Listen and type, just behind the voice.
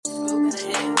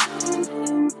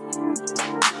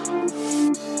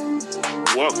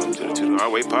welcome to the To the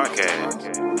Hard Way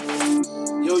Podcast.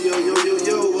 Yo,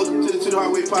 welcome to the To the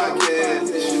Hard Way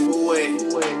Podcast. It's your boy.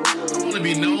 I want to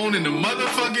be known in the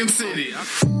motherfucking city.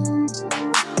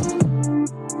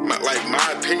 My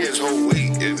opinions hold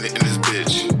weight in this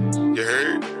bitch. You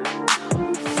heard?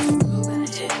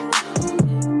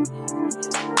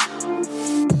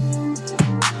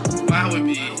 Mine would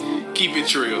be keep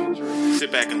it real.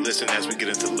 Sit back and listen as we get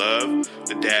into love,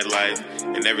 the dad life,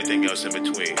 and everything else in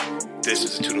between. This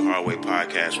is the To the Hard Way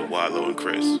Podcast with Wallow and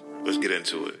Chris. Let's get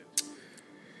into it.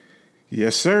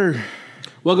 Yes, sir.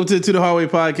 Welcome to the To the Hard Way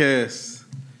Podcast.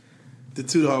 The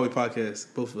To the Hard Way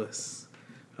Podcast, both of us.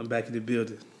 I'm back in the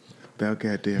building. About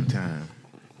goddamn time.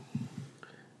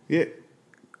 Yeah.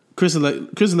 Chris will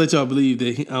let y'all believe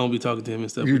that I don't be talking to him and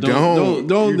stuff. You But don't.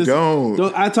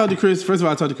 listen. I talk to Chris. First of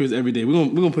all, I talk to Chris every day. We're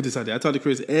gonna put this out there. I talk to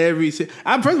Chris first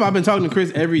of all, I've been talking to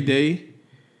Chris every day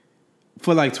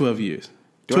for like 12 years.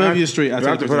 12 years straight. I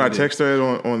have to put our text thread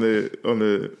on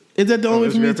the. Is that the only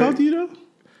way for me to talk Instagram to you though?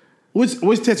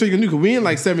 Which text are you gonna do? Because we in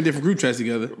like 7 different group chats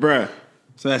together, Bruh.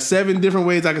 So that's 7 different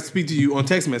ways I can speak to you on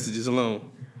text messages alone.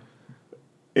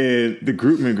 In the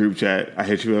group chat, I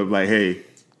hit you up like, hey,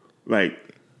 like,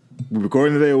 we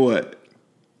recording today or what?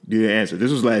 You didn't answer.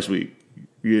 This was last week.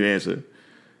 You didn't answer.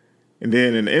 And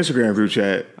then in the Instagram group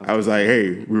chat, I was like,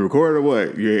 hey, we recorded or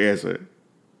what? You didn't answer.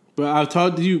 But I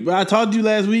talked to you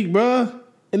last week, bruh.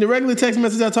 In the regular text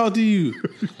message, I talked to you.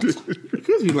 Chris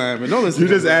be lying, man. Don't listen. You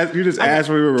just asked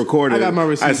when we were recording. I got my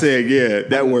receipts. I said, yeah,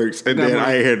 that works. And then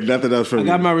I ain't heard nothing else from you. I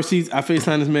got my receipts. I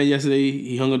FaceTimed this man yesterday.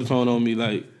 He hung up the phone on me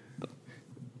like.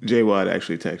 J Watt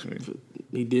actually texted me.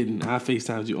 He didn't. I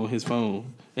FaceTimed you on his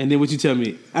phone. And then what you tell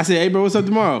me? I said, hey, bro, what's up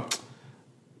tomorrow?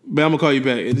 But I'm going to call you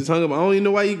back. And just hung up. I don't even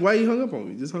know why you hung up on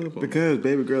me. Just hung up on me. Because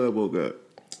baby girl that woke up.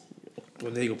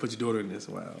 Well, then you going to put your daughter in this.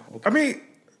 Wow. Okay. I mean,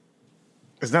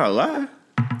 it's not a lie.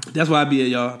 That's why I be at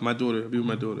y'all. My daughter. I be with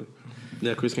my daughter.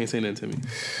 Yeah, Chris can't say nothing to me.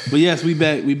 But yes, we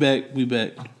back.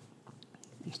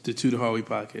 It's the To the Hard Way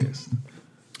Podcast.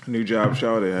 New job,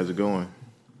 Shawty. How's it going?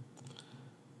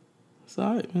 It's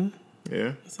all right, man.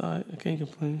 Yeah? It's all right. I can't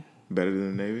complain. Better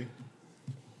than the Navy?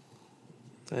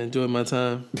 I enjoyed my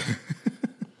time.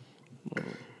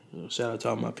 Shout out to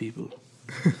all my people.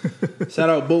 Shout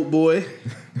out Boat Boy.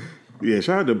 Yeah,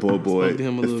 shout out to Boat Boy. Spoke to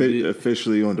him a little bit.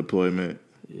 Officially on deployment.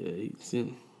 Yeah,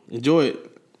 enjoy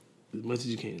it as much as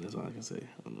you can. That's all I can say.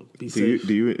 I don't know. Be safe.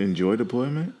 Do you enjoy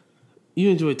deployment? You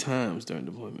enjoy times during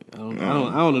deployment. I don't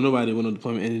know nobody that went on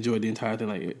deployment and enjoyed the entire thing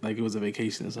like it was a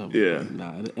vacation or something. Yeah.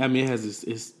 Nah, I mean it has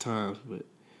its times, but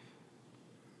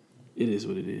it is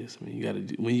what it is. I mean you gotta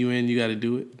when you in, you gotta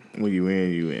do it. When you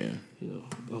in, you in. You know,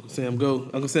 Uncle Sam go.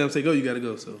 Uncle Sam say go, you gotta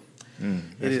go. So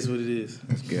it is what it is.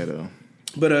 That's ghetto.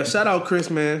 But shout out Chris,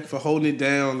 man, for holding it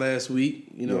down last week.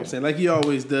 You know what I'm saying? Like he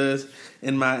always does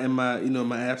in my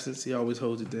my absence. He always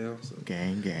holds it down. So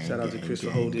Gang. Shout out to Chris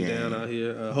for holding it down out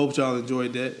here. Hope y'all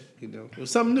enjoyed that. You know, it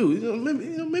was something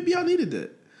new. Maybe y'all needed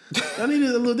that. Y'all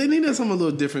needed they needed something a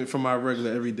little different from our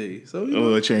regular everyday. So a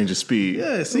little change of speed.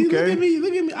 Yeah, see, okay.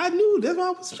 Look at me. I knew that's why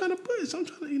I was trying to push. I'm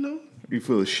trying to, You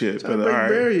full of shit, trying to break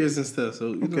barriers and stuff.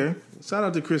 So okay. Shout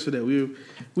out to Chris for that.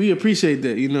 We appreciate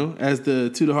that. As the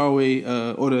To the Hard Way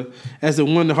as the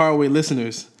One the Hard Way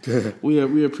listeners,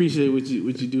 we appreciate what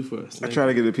you do for us. I try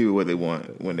to give the people what they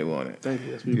want when they want it. Thank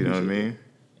you. You know what I mean?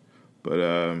 But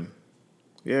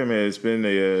yeah, man, it's been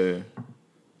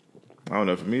I don't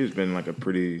know. For me, it's been like a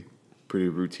pretty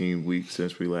routine week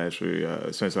since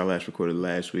since I last recorded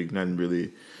last week. Nothing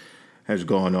really has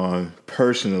gone on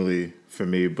personally for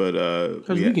me, but how's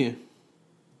the weekend?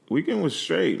 Weekend was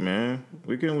straight, man.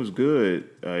 Weekend was good.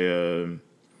 I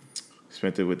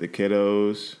spent it with the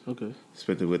kiddos. Okay.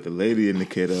 Spent it with the lady and the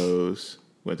kiddos.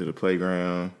 Went to the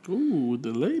playground. Ooh, with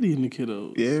the lady and the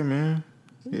kiddos. Yeah, man.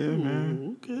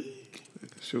 Okay.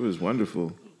 Shit was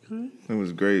wonderful. Okay. It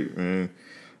was great, man.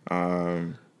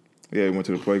 Went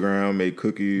to the playground, made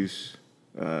cookies.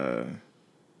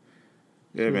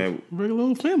 Man. Regular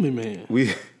old family man.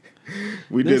 We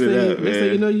did it up, man. Next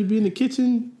thing you know, you be in the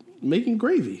kitchen making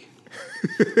gravy.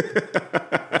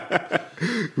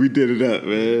 We did it up,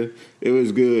 man. It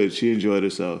was good. She enjoyed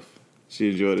herself. I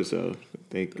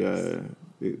think the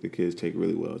kids take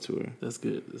really well to her. That's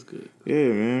good. Yeah,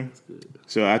 man. That's good.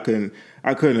 So I couldn't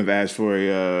have asked for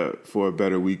a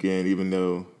better weekend, even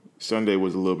though Sunday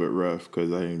was a little bit rough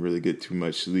because I didn't really get too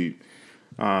much sleep.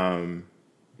 Now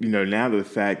the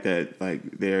fact that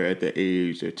like they're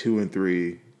 2 and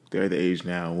 3, they're at the age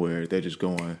now where they're just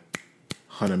going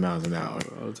 100 miles an hour.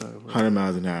 All the time. Right? 100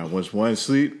 miles an hour. Once one's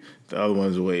asleep, the other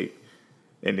one's awake.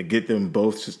 And to get them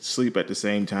both to sleep at the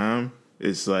same time,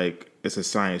 it's like it's a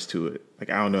science to it. Like,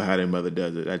 I don't know how their mother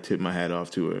does it. I tip my hat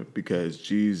off to her because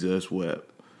Jesus wept.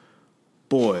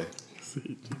 Boy.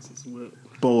 Jesus wept.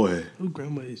 Boy. Who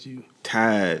grandma is you?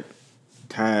 Tired,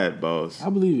 boss. I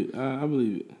believe it. I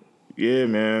believe it. Yeah,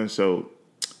 man. So,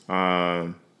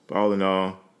 all in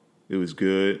all, it was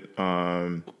good.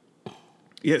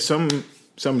 Yeah, some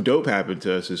dope happened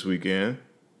to us this weekend.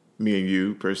 Me and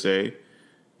you, per se.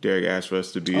 Derek asked for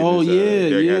us to be. Oh,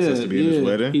 Derek asked us to be in his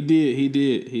wedding. He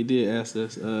did ask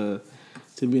us to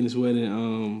be in his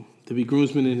wedding. To be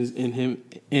groomsmen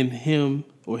in him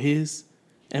or his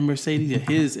and Mercedes,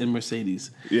 his and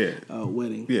Mercedes. Yeah.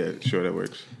 Wedding. Yeah, sure, that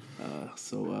works.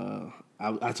 So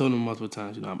I told him multiple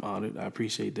times, I'm honored. I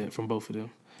appreciate that from both of them.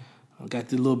 I got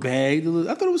the little bag.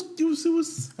 I thought it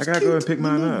was. I gotta go and pick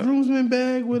mine up. Groomsman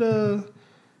bag with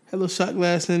had a little shot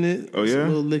glass in it. Oh yeah. Some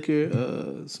little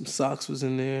liquor. Some socks was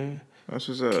in there. That's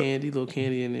what's up. Little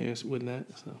candy in there and whatnot.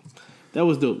 So that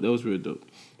was dope. That was real dope.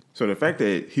 So the fact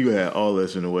that he had all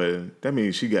this in the wedding, that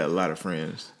means she got a lot of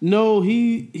friends. No,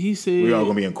 he said we all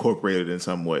gonna be incorporated in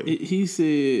some way. He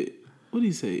said, what did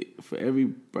he say? For every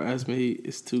bridesmaid,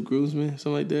 it's 2 groomsmen,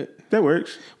 something like that. That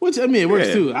works. Which I mean, it works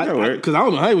too. That works. Because I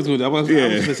don't know how he was going to do. I was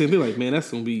the same thing. Like, man,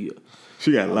 that's gonna be.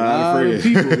 She got a lot of friends.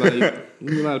 People, like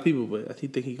a lot of people, but he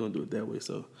think he's gonna do it that way.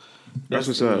 So that's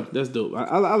what's up. That's dope.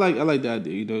 I like the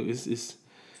idea.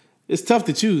 It's tough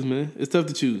to choose, man. It's tough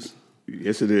to choose.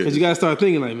 Yes, it is. Because you gotta start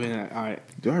thinking like, man, all right.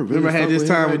 Do I really remember I had this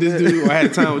time with this dude, or I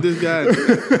had time with this guy?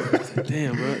 Like,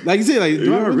 damn, bro. Like you said, like,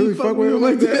 do I really fuck with him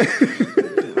like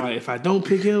that? All right, if I don't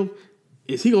pick him,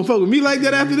 is he gonna fuck with me like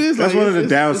that after this? That's like, one of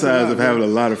the downsides of having a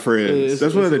lot of friends. Yeah,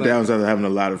 that's one of the downsides of having a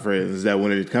lot of friends is that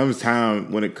when it comes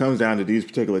down to these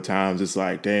particular times, it's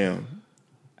like, damn,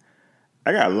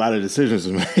 I got a lot of decisions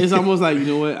to make. It's almost like, you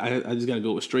know what? I just gotta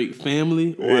go with straight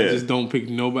family, or I just don't pick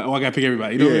nobody, or I gotta pick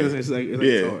everybody. You know what I mean? It's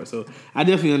it's hard. So I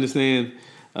definitely understand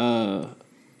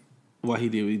why he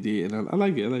did what he did, and I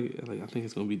like it. I think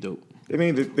it's gonna be dope. I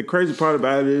mean, the crazy part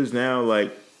about it is now,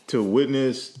 like, to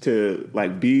witness, to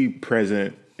like be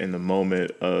present in the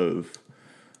moment of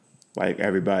like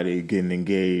everybody getting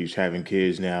engaged, having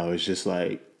kids now is just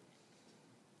like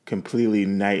completely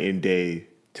night and day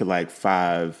to like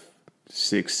 5,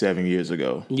 6, 7 years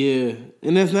ago. Yeah,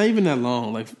 and that's not even that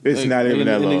long. Like it's not even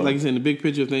that long. Like you said, in the big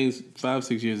picture of things, 5,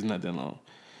 6 years is not that long.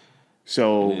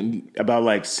 So about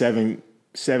like 7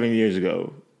 years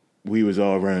ago, we was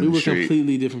all running the street. We were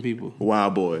completely different people.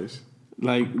 Wild boys.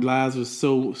 Like lives was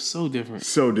so different.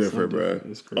 So different, bro.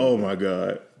 It's crazy. Oh my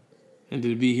God. And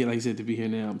to be here, like you said, to be here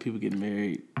now, people getting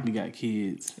married, we got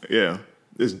kids. Yeah.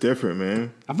 It's different,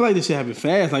 man. I feel like this shit happened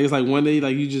fast. Like it's like one day,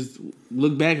 like you just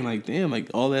look back and like, damn, like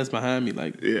all that's behind me.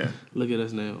 Like, look at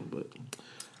us now. But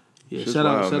yeah, shout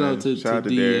out to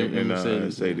Derek and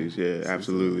Mercedes. Yeah,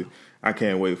 absolutely. I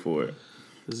can't wait for it.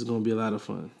 This is gonna be a lot of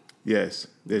fun. Yes,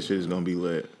 this shit is gonna be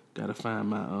lit. Gotta find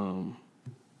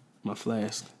my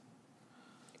flask.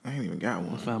 I ain't even got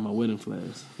one. I found my wedding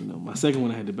flask. You know, my second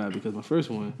one I had to buy because my first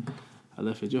one I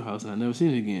left at your house and I never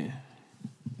seen it again.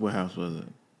 What house was it?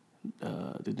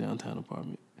 The downtown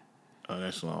apartment. Oh,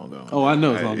 that's long ago. Oh, I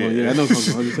know it's long ago. Yeah, I know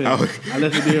it's long ago. I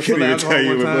left it there for the alcohol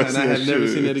one time, and I had never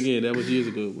seen that again. That was years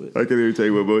ago. But I can't even tell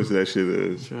you what most of that shit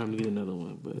is. Sure, I'm gonna get another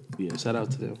one. But yeah, shout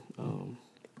out to them.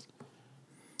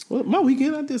 Well, my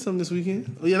weekend, I did something this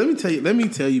weekend. Oh yeah, let me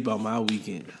tell you about my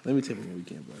weekend. Let me tell you about my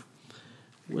weekend, bro.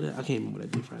 I can't remember what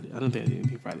I did Friday. I don't think I did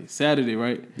anything Friday. Saturday,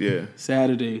 right? Yeah.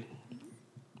 Saturday,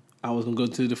 I was gonna go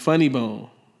to the Funny Bone.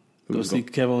 Go see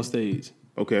Kevin on stage.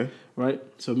 Okay. Right?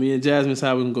 So me and Jasmine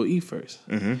decided we were going to go eat first.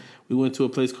 Mm-hmm. We went to a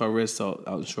place called Red Salt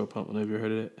out in Short Pump. Have you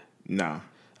heard of that? Nah.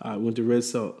 I went to Red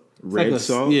Salt. Red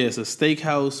Salt? Yeah, it's a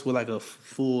steakhouse with like a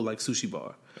full like sushi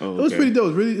bar. Oh, It was pretty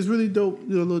dope. It's really dope.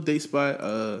 You know, a little date spot.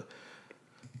 The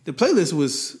playlist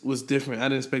was different. I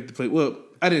didn't expect the play. Well,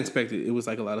 I didn't expect it. It was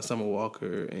like a lot of Summer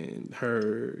Walker and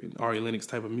her and Ari Lennox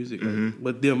type of music. Mm-hmm. Like,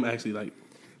 but them actually like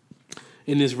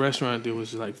in this restaurant, there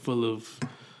was just like full of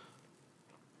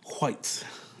whites.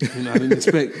 You know, I didn't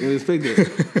expect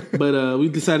that. But we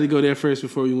decided to go there first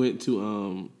before we went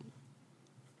to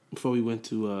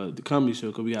the comedy show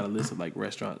because we got a list of like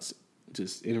restaurants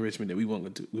just in Richmond that we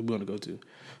want to go to.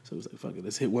 So it was like, fuck it,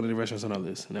 let's hit one of the restaurants on our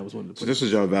list, and that was one of the places. So this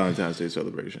was your Valentine's Day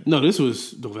celebration? No, this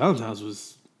was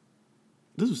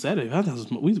Saturday. Valentine's was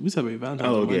we celebrated Valentine's.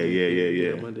 Oh, on Monday.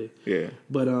 Yeah. Monday. Yeah.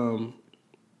 But you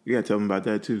gotta tell them about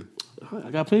that too.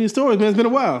 I got plenty of stories, man. It's been a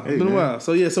while. It's been a while.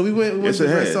 So yeah, so we went Yes, to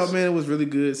Red Salt, man. It was really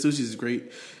good. Sushi is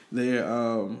great there.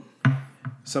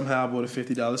 Somehow I bought a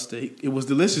 $50 steak. It was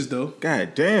delicious though.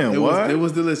 God damn, what? It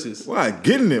was delicious. Why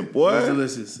getting it, boy? It was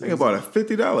delicious. I bought a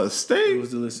 $50 steak. It was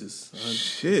delicious.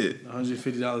 Shit.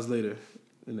 $150 later.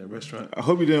 in that restaurant. I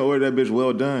hope you didn't order that bitch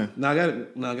well done. No, I got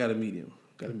it. No, I got a medium.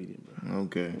 Got a medium, bro.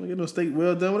 Okay. I don't get no steak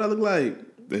well done. What I look like?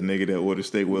 That nigga that ordered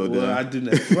steak well done. I do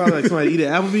not. Well, like somebody eat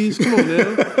at Applebee's. Come on,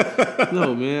 man.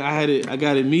 No, man. I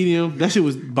got it medium. That shit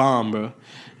was bomb, bro.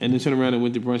 And then turned around and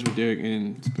went to brunch with Derek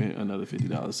and spent another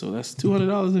 $50. So that's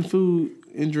 $200 in food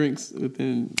and drinks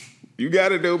within. You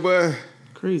got it though, boy.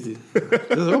 Crazy. That's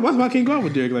why I can't go out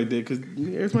with Derek like that. Because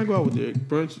every time I go out with Derek,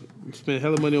 brunch, spend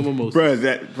hella money on mimosa.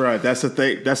 That's the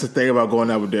thing. That's the thing about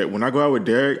going out with Derek. When I go out with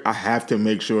Derek, I have to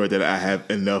make sure that I have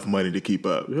enough money to keep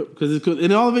up.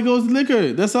 And all of it goes to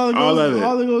liquor. That's all it goes.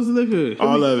 All it goes to liquor.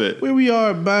 All of it. Where we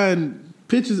are buying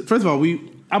pictures. First of all,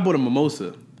 I bought a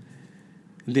mimosa.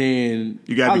 Then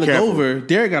you gotta I be look careful. over.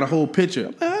 Derek got a whole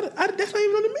picture. That's not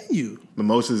even on the menu.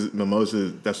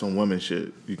 Mimosas. That's some woman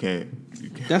shit. You can't.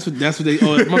 That's what they.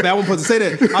 Oh, my bad. I wasn't supposed to say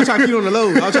that. I was trying to keep it on the low.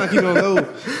 I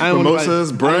didn't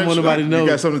Mimosas, brunch. I didn't want nobody to know. You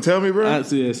got something to tell me, bro?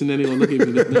 So now they gonna look at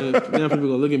me. Now people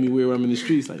gonna look at me weird when I'm in the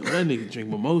streets. Like, that nigga drink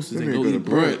mimosas and go eat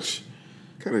brunch.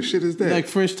 What kind of shit is that? Like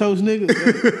French toast, nigga.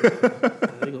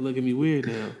 They gonna look at me weird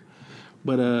now.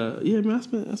 But yeah, man,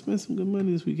 I spent some good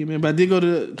money this weekend, man. But I did go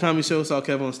to the comedy show, saw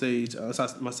Kev on stage.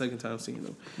 It's my second time seeing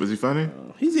him. Was he funny?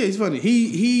 He's funny.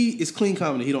 He is clean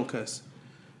comedy. He don't cuss.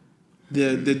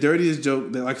 The dirtiest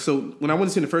joke that so when I went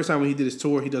to see him the first time when he did his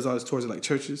tour, he does all his tours at like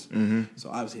churches. Mm-hmm. So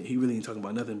obviously he really ain't talking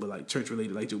about nothing but like church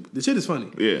related like joke. The shit is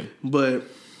funny. Yeah. But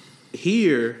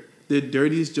here the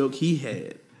dirtiest joke he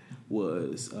had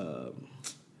was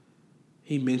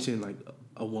he mentioned like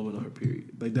a woman on her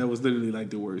period. Like that was literally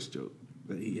like the worst joke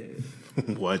that he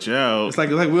had. Watch out! It's like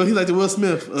he's like the Will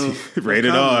Smith of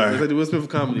rated comedy. R. It's like the Will Smith of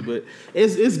comedy, but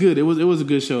it's good. It was a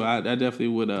good show. I definitely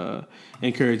would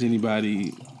encourage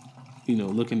anybody,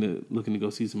 looking to go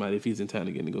see somebody if he's in town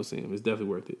again to go see him. It's definitely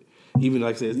worth it. Even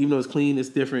like I said, even though it's clean, it's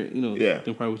different.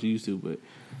 Than probably what you used to. But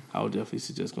I would definitely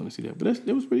suggest going to see that. But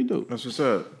it was pretty dope. That's what's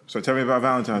up. So tell me about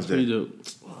Valentine's Day. Pretty dope.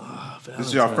 This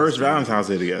is your first Valentine's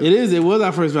Day together. It is. It was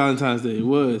our first Valentine's Day. It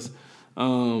was.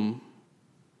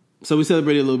 So we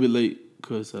celebrated a little bit late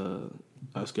because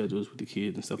our schedules with the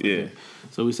kids and stuff like that.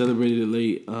 So we celebrated it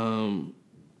late.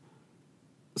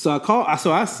 So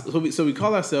we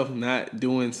call ourselves not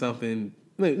doing something,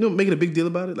 making a big deal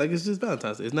about it. Like it's just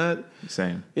Valentine's Day. It's not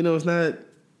same. It's not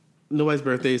nobody's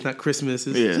birthday. It's not Christmas.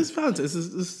 It's just Valentine's.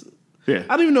 It's yeah.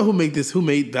 I don't even know who made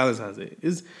Valentine's Day.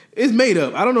 It's made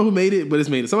up. I don't know who made it, but it's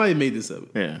made up. Somebody made this up.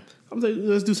 Yeah. I was like,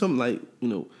 let's do something like,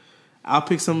 I'll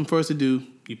pick something for us to do.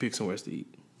 You pick somewhere else to eat.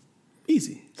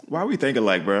 Easy. Why we think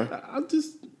alike, bro?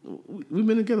 We've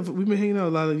been together. We've been hanging out a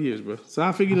lot of years, bro. So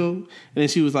I figured, and then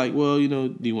she was like, well,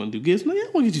 do you want to do gifts? I'm like, yeah,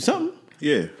 I want to get you something.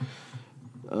 Yeah.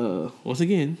 Once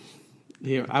again,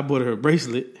 here, I bought her a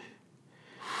bracelet.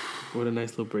 Bought a nice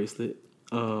little bracelet.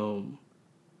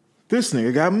 This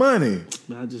nigga got money.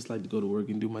 I just like to go to work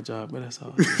and do my job, but that's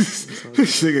all.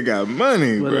 This nigga got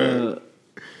money, bro.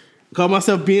 Call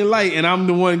myself being light, and I'm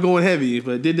the one going heavy.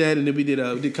 But did that, and then we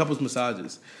did couples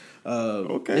massages.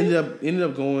 Okay. Ended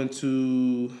up going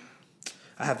to.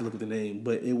 I have to look at the name,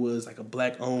 but it was like a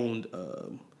black owned.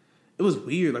 It was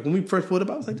weird. Like when we first pulled up,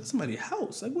 I was like, "That's somebody's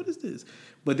house. Like, what is this?"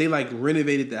 But they like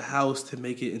renovated the house to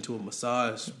make it into a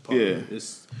massage parlor. Yeah.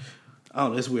 I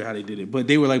don't know. It's weird how they did it, but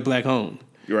they were like black owned.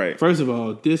 Right. First of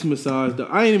all, this massage.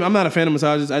 I'm not a fan of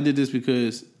massages. I did this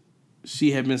because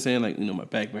she had been saying like, my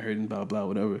back been hurting, blah blah,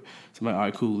 whatever. So I'm like, all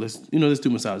right, cool. Let's do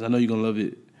massage. I know you're gonna love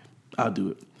it. I'll do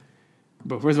it.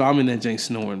 But first of all, I'm in that jank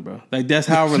snoring, bro. Like that's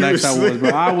how relaxed I was, bro.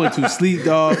 I went to sleep,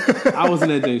 dog. I was in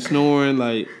that jank snoring.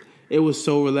 Like it was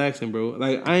so relaxing, bro.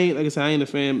 Like I ain't a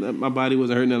fan. My body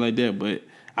wasn't hurting nothing like that, but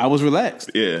I was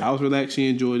relaxed. Yeah, I was relaxed. She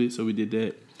enjoyed it, so we did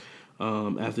that.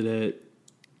 After that,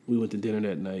 we went to dinner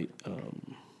that night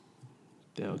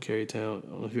down Carytown. I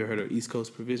don't know if you ever heard of East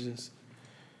Coast Provisions.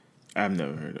 I've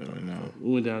never heard of it. No.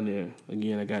 We went down there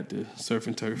again. I got the surf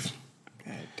and turf.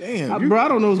 God damn, Bro, I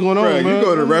don't know what's going on, bro. You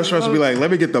go to restaurants and be like,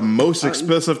 let me get the most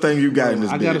expensive thing you got in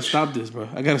this bitch. I gotta stop this, bro.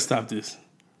 I gotta stop this,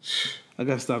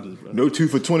 bro. No 2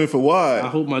 for $20 for what? I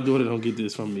hope my daughter don't get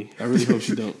this from me. I really hope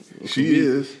she don't. She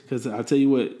is. Because I tell you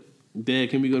what,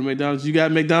 Dad, can we go to McDonald's? You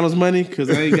got McDonald's money?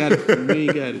 Because I ain't got it. We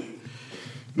ain't got it.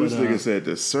 This nigga said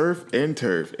the surf and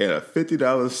turf at a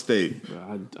 $50 steak. Bro,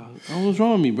 I don't know what's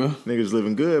wrong with me, bro. Niggas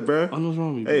living good, bro. I don't know what's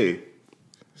wrong with me, bro. Hey,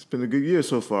 it's been a good year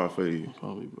so far for you. What's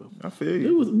wrong with me, bro? I feel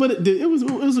you. It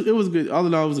was good. All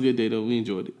in all, it was a good day, though. We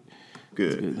enjoyed it.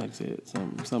 Good. It was good. Like I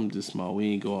said, something just small. We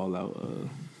ain't go all out,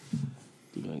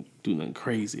 do nothing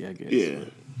crazy, I guess. Yeah.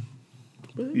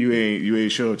 But you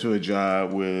ain't show up to a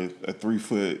job with a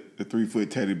 3-foot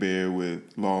teddy bear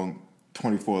with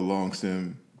 24 long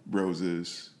stem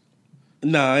roses.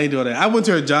 Nah, I ain't doing that. I went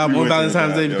to a job on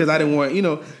Valentine's Day because I didn't want,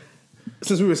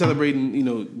 since we were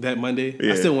celebrating, that Monday,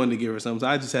 Yeah. I still wanted to give her something. So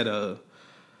I just had one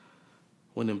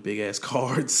of them big ass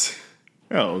cards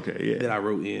Oh, okay, that yeah. I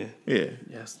wrote in. Yeah.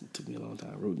 Yes, it took me a long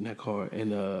time. I wrote in that card,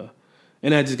 and I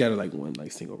just got her like one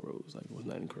like single rose. Like it was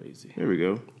nothing crazy. There we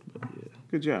go. But, yeah.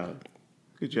 Good job.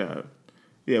 Good job.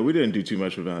 Yeah, we didn't do too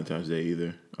much for Valentine's Day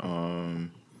either.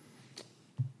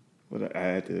 But I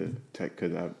had to take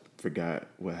because I forgot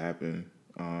what happened.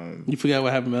 You forgot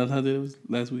what happened Valentine's Day? It was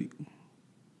last week.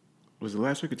 Was it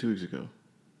last week or 2 weeks ago?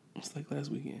 It was like last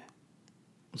weekend.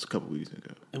 It was a couple weeks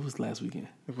ago. It was last weekend.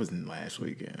 It wasn't last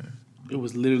weekend. It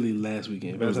was literally last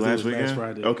weekend. It was Valentine's last Day weekend. Last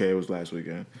Friday. Okay, it was last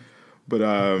weekend. But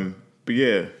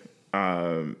yeah.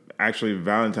 Actually,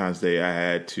 Valentine's Day, I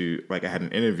had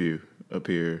an interview up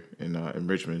here in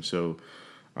Richmond. So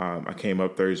I came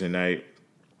up Thursday night.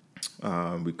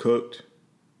 We cooked.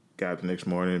 Got up the next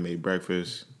morning, made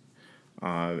breakfast,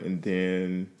 and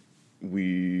then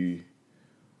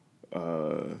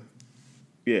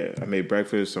I made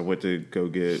breakfast. I went to go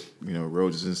get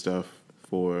roses and stuff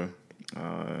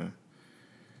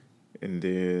and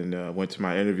then went to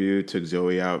my interview. Took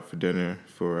Zoe out for dinner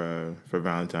for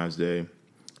Valentine's Day.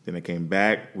 Then I came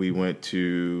back. We went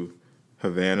to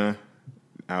Havana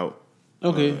out.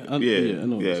 Okay. I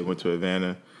know. Went to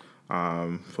Havana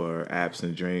for apps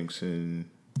and drinks, and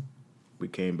we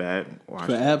came back.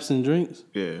 For apps and drinks?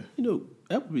 Yeah.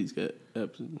 Applebee's got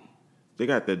apps and... They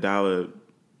got the $1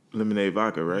 lemonade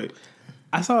vodka, right?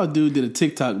 I saw a dude did a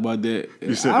TikTok about that.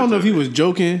 said I don't that know if to he me. was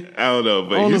joking. I don't know,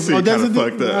 but you seem kind of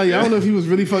fucked up. I don't know if he was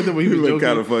really fucked up or he was joking.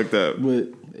 kind of fucked up. But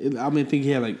I think he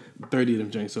had like 30 of them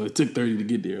drinks, so it took 30 to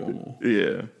get there almost.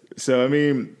 Yeah. So, I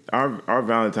mean, our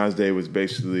Valentine's Day was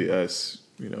basically us,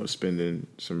 spending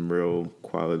some real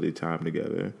quality time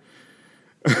together.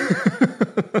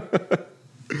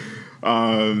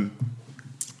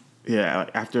 Yeah,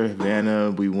 after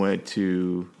Havana, we went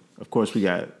to, of course, we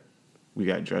got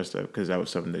dressed up because that was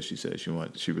something that she said she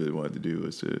really wanted to do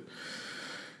was to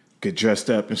get dressed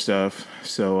up and stuff.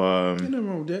 So, Ain't nothing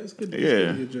wrong with that. It's good to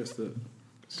get dressed up.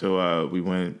 So we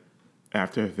went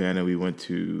after Havana. We went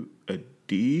to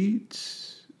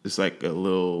Adidas. It's like a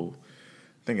little,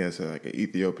 I think it's like an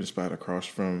Ethiopian spot across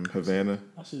from Havana.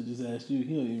 I should have just asked you.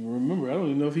 He don't even remember. I don't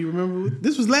even know if he remembered.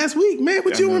 This was last week, man.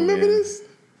 But I you know, remember man. this?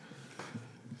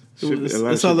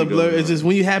 It's all a blur. It's just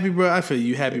when you happy, bro. I feel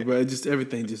you happy, bro. It's just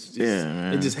everything. Just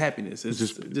man. It's just happiness. It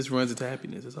just runs into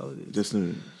happiness. That's all it is. Just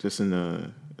in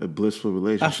a blissful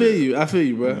relationship. I feel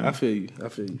you, bro. I feel you.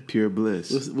 Pure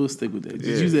bliss. We'll stick with that.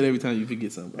 Just use that every time you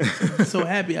forget something. I'm so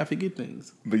happy I forget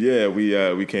things. But yeah,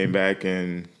 we came back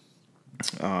and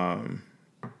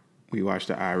we watched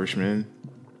The Irishman.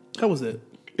 How was that?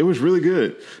 It was really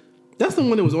good. That's the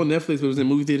one that was on Netflix, but it was in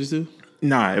movie theaters too.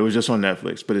 Nah, it was just on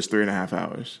Netflix, but it's 3.5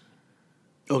 hours.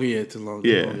 Okay, yeah, it's a long.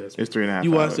 Yeah, it's 3.5 hours.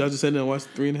 You watched? Y'all just sat there and watched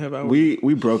 3.5 hours.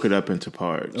 We broke it up into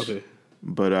parts. Okay.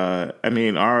 But I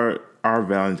mean, our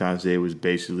Valentine's Day was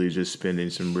basically just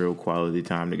spending some real quality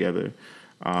time together.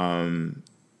 The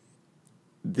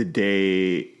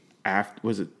day after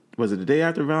was it the day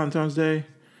after Valentine's Day?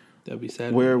 That'd be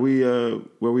Saturday. Where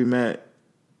we met.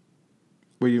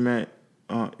 Where you met?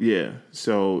 Yeah.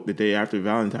 So the day after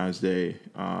Valentine's Day,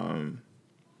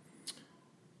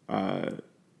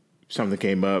 something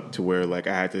came up to where like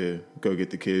I had to go get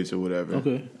the kids or whatever.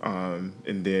 Okay.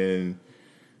 And then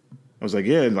I was like,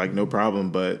 yeah, like no problem,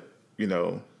 but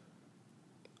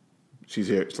she's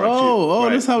here. It's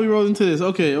like that's how we rolled into this.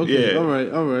 Okay. Yeah. All right.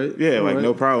 Yeah, all like right.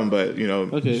 no problem, but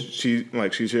Okay.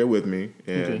 she's here with me,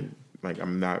 and Okay. like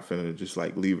I'm not finna just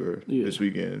like leave her this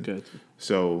weekend. Gotcha.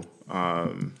 So,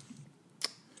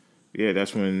 yeah,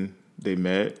 that's when they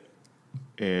met,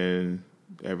 and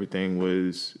everything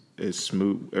was as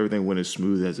smooth. Everything went as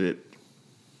smooth as it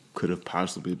could have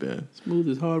possibly been. Smooth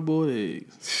as hard-boiled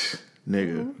eggs.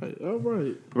 Nigga. All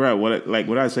right. Right.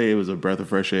 What I say, it was a breath of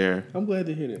fresh air. I'm glad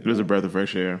to hear that. It was a breath of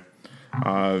fresh air.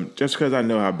 Just because I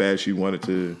know how bad she wanted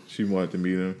to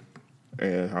meet him,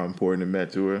 and how important it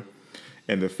meant to her,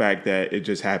 and the fact that it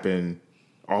just happened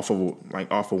off of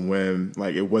whim,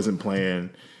 like it wasn't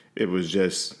planned. It was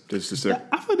just I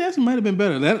feel that might have been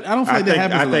better. I don't feel like that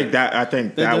happens. I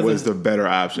think that was the better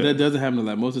option. That doesn't happen a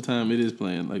lot. Most of the time, it is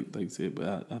planned, like you said.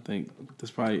 But I think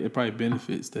it probably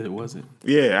benefits that it wasn't.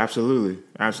 Yeah, absolutely.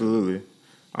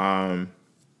 So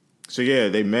yeah,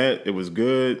 they met. It was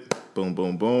good. Boom,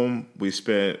 boom, boom. We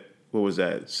spent, what was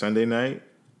that, Sunday night?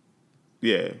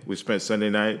 Yeah, we spent Sunday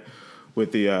night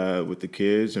with the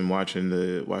kids and watching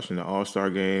the All-Star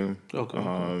game.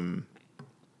 Okay.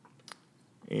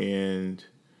 And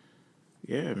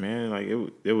yeah, man, like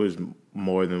it was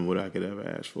more than what I could ever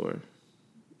ask for.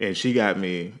 And she got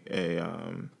me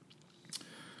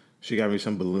She got me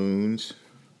some balloons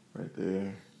right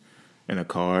there and a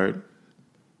card.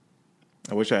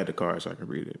 I wish I had the card so I could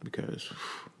read it because,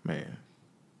 man,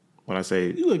 when I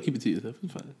say... You gotta keep it to yourself.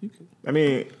 It's fine. You can. I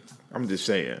mean, I'm just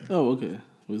saying. Oh, okay. It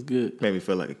was good. Made me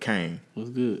feel like a king. It was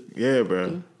good. Yeah, bro.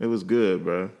 Okay. It was good,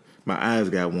 bro. My eyes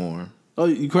got warm. Oh,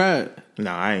 you cried?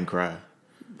 No, I ain't cry.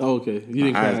 Oh, okay. You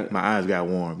didn't cry? My eyes got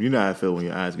warm. You know how I feel when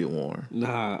your eyes get warm.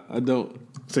 Nah, I don't.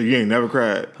 So you ain't never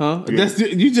cried? Huh?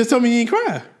 You just told me you ain't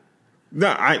cry. No,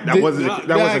 that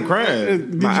wasn't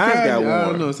crying. My eyes got warm. I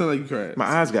don't know. It sounded like you cried. My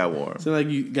eyes got warm. It sounded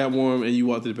like you got warm and you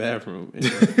walked to the bathroom and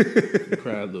you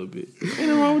cried a little bit. Ain't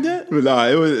nothing wrong with that. But no,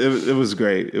 it was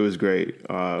great. It was great.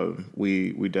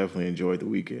 We definitely enjoyed the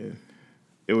weekend.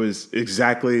 It was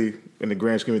exactly, in the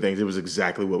grand scheme of things, it was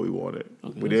exactly what we wanted.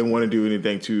 Okay, we didn't want to do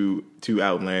anything too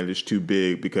outlandish, too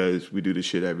big, because we do this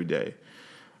shit every day.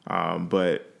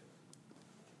 But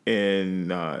in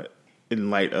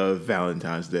light of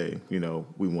Valentine's Day, you know,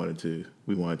 we wanted to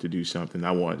do something.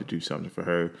 I wanted to do something for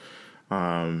her,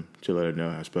 to let her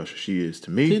know how special she is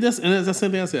to me. See, that's the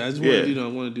same thing I said. I just want to, I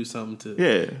want to do something to.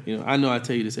 Yeah. You know, I know I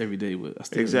tell you this every day, but I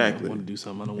still exactly want to do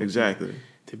something. I don't want exactly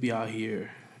to be out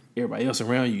here. Everybody else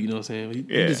around you, you know what I'm saying? You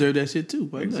yeah. deserve that shit too.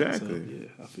 But exactly. So, yeah,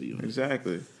 I feel you.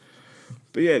 Exactly.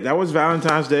 But yeah, that was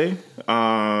Valentine's Day.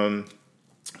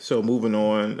 So moving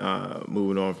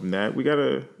on from that, we got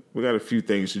a few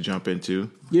things to jump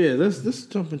into. Yeah, let's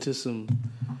jump into some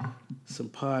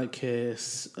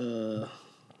podcasts.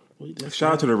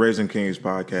 Shout out to the Raising Kings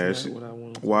podcast.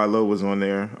 Wallo was on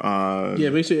there. Yeah,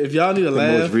 make sure if y'all need a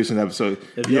laugh. The most recent episode.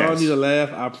 If y'all need a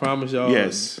laugh, I promise y'all.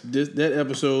 Yes. That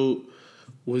episode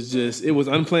was it was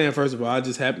unplanned. First of all, a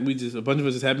bunch of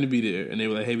us just happened to be there, and they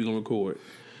were like, "Hey, we're gonna record."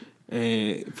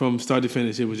 And from start to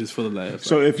finish, it was just full of laughs.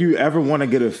 So if you ever want to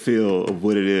get a feel of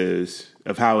what it is,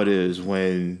 of how it is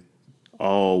when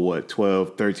all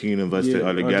 12, 13 of us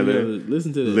are together,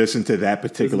 listen to that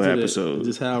particular episode.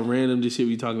 Just how random this shit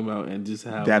we talking about, and just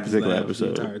how that particular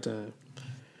episode the entire time.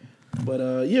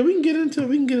 But yeah, we can get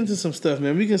into some stuff,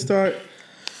 man. We can start.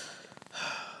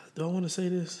 Do I want to say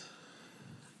this?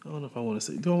 I don't know if I want to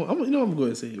say. I'm going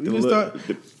to say it. We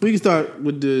can start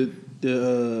with the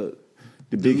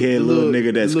big head little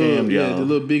nigga that scammed y'all. Yeah, the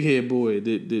little big head boy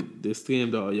that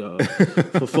scammed all y'all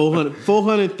for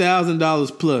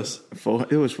 $400,000 plus.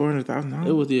 It was $400,000.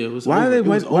 It was yeah. It was. Why did they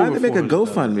make a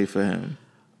GoFundMe for him?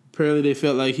 Apparently, they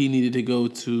felt like he needed to go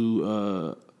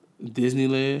to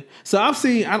Disneyland. So I've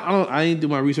seen. I ain't do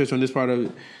my research on this part of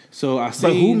it. So I seen.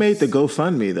 But who made the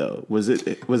GoFundMe though? Was it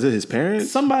his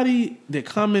parents? Somebody that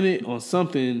commented on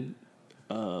something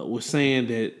was saying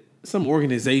that some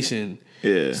organization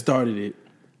started it,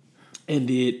 and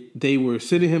they were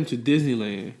sending him to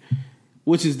Disneyland,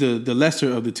 which is the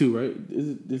lesser of the two, right?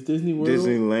 Is Disney World?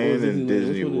 Disneyland and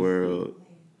Disney World.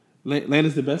 Land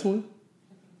is the best one.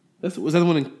 Was that the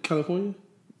one in California?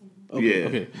 Okay, yeah.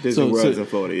 Okay. Disney World is in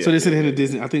Florida. Yeah. So they sent him to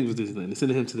Disney. I think it was Disneyland. They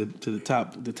sent him to the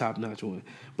top notch one.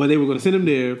 But they were going to send him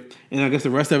there, and I guess the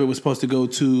rest of it was supposed to go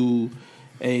to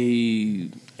a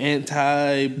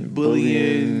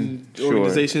anti-bullying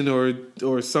organization or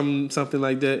something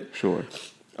like that. Sure.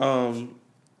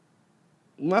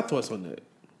 My thoughts on that.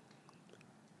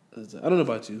 I don't know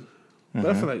about you, but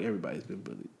I feel like everybody's been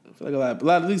bullied. I feel like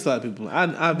at least a lot of people.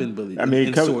 I've been bullied. I mean,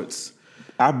 in sorts.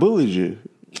 I bullied you.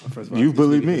 First of all, you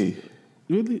bullied me.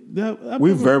 Really?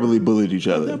 We verbally bullied each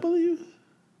other. Did I bully you?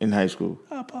 In high school.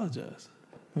 I apologize.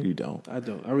 No, you don't. I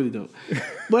don't. I really don't.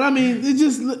 But I mean, it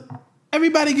just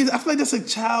everybody gets. I feel like that's a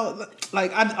child.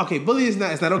 Bullying is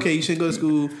not. It's not okay. You shouldn't go to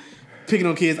school picking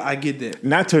on kids. I get that.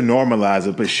 Not to normalize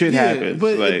it, but shit happens.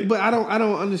 But I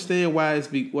don't understand why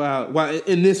why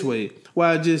in this way.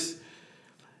 Why just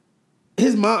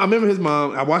his mom. I remember his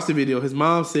mom. I watched the video. His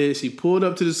mom said she pulled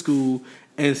up to the school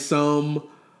and some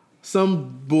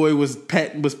boy was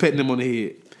petting him on the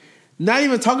head. Not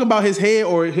even talking about his head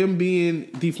or him being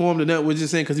deformed or nothing. We're just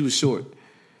saying because he was short.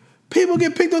 People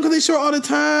get picked on because they're short all the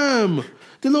time.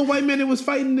 The little white man that was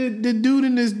fighting the dude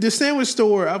in the sandwich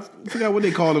store. I forgot what they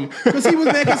called him. Because he was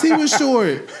mad because he was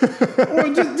short.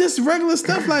 Or just regular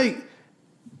stuff like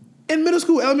in middle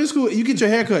school, elementary school, you get your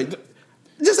haircut.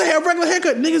 Just a regular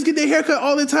haircut. Niggas get their haircut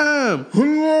all the time.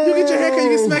 You get your haircut,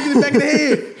 you get smacked in the back of the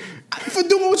head. For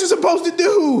doing what you're supposed to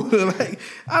do. Like,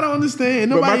 I don't understand.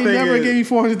 Nobody never gave me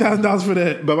 $400,000 for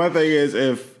that. But my thing is,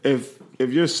 if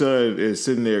your son is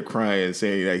sitting there crying,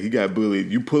 saying like he got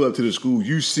bullied, you pull up to the school,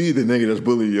 you see the nigga that's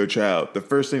bullying your child. The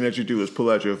first thing that you do is pull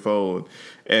out your phone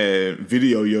and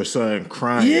video your son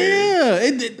crying. Yeah,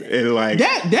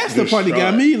 that's the part that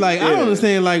got me. Like, I don't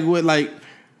understand.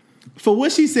 For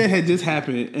what she said had just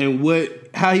happened and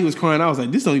how he was crying, I was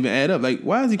like, this don't even add up. Like,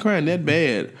 why is he crying that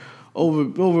bad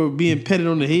over being petted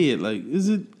on the head. Like, is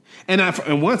it?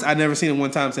 And once I never seen him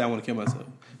one time say I want to kill myself.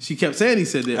 She kept saying he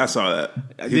said that. I saw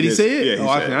that. Did he say it? Yeah,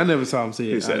 Actually, I never saw him say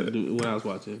it, said it when I was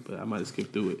watching, but I might have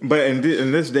skipped through it. But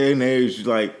in this day and age,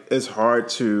 like it's hard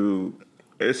to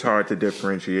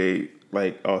differentiate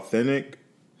like authentic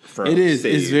from It is.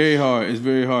 staged. It's very hard. It's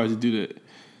very hard to do that.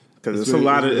 Because it's a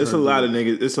lot of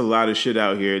niggas. It's a lot of shit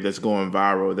out here that's going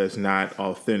viral that's not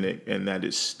authentic and that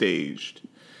is staged.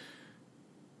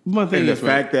 My thing And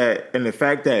the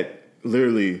fact that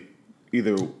literally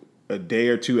either a day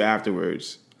or two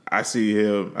afterwards, I see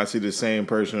the same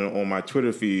person on my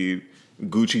Twitter feed,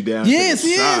 Gucci down. Yes, to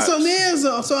the yeah.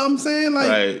 socks. So I'm saying like.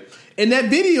 Right. In that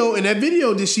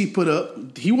video that she put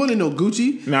up, he wasn't no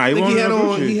Gucci. Nah, he wasn't no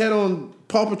Gucci. He had on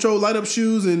Paw Patrol light up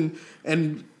shoes and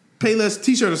Payless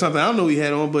t-shirt or something. I don't know what he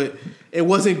had on, but it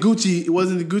wasn't Gucci. It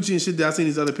wasn't the Gucci and shit that I seen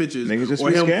these other pictures. Niggas just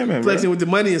or be him scamming, flexing bro. with the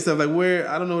money and stuff. Like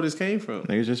I don't know where this came from.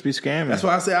 Niggas just be scamming. That's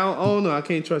why I say I don't know. I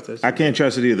can't trust that shit. I can't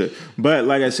trust it either. But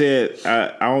like I said,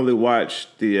 I only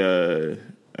watched the.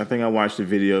 I think I watched the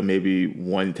video maybe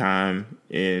one time,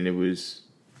 and it was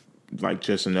like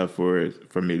just enough for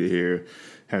me to hear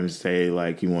him say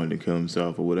like he wanted to kill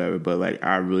himself or whatever. But like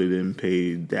I really didn't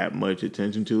pay that much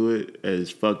attention to it, as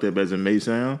fucked up as it may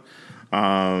sound.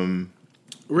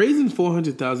 Raising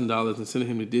 $400,000 and sending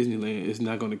him to Disneyland is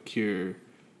not going to cure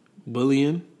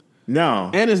bullying. No,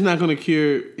 And it's not going to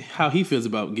cure how he feels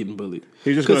about getting bullied.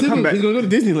 He's just gonna come back. He's going to go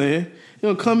to Disneyland. He's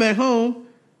going to come back home.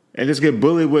 and just get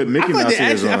bullied with Mickey Mouse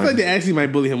ears I on. feel like they actually might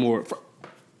bully him more.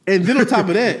 And then on top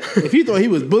of that, if he thought he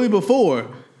was bullied before,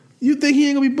 you think he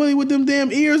ain't gonna be bullied with them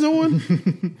damn ears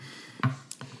on?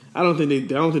 I don't think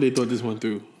they thought this one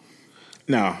through.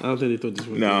 No, I don't think they thought this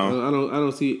one No. through. I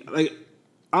don't see, like,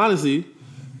 honestly,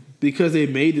 because they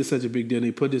made this such a big deal and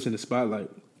they put this in the spotlight,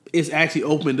 it's actually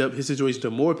opened up his situation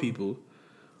to more people.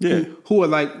 Yeah. Who are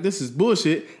like, this is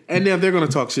bullshit, and now they're gonna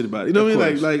talk shit about it. You know what I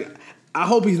mean? Of Like I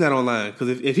hope he's not online, because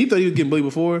if he thought he was getting bullied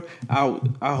before,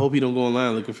 I hope he don't go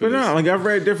online looking for But this. no, like I've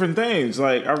read different things.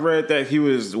 Like I read that he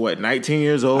was 19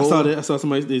 years old. I saw that. I saw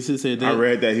somebody they said that. I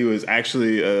read that he was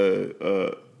actually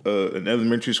an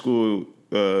elementary school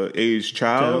age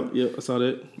child. Yeah, I saw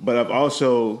that. But I've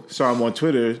also saw him on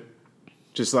Twitter,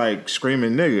 just like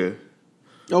screaming nigga.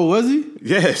 Oh, was he?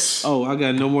 Yes. Oh, I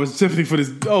got no more sympathy for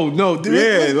this. Oh no, dude,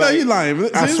 Yeah, like, you lying?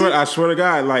 I swear to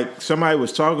God, like somebody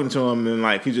was talking to him and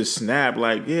like he just snapped,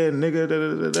 like, yeah, nigga, da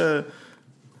da da da.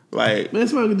 Like, Man,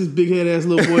 somebody with this big head ass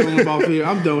little boy on the ball here.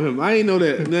 I'm done with him. I ain't know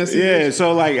that. That's yeah.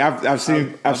 So like I've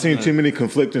seen too many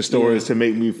conflicting stories Yeah. to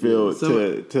make me feel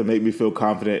So- to make me feel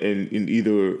confident in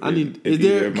either. I need. in Is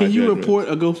either there? of my Can you judgments. report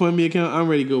a GoFundMe account? I'm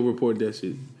ready to go report that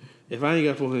shit. If I ain't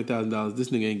got $400,000,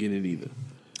 this nigga ain't getting it either.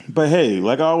 But hey,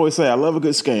 like I always say, I love a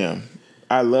good scam.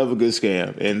 I love a good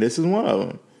scam, and this is one of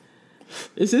them.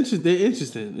 It's interesting. They're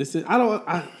interesting.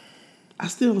 I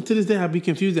still to this day I be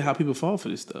confused at how people fall for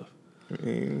this stuff.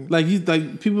 Like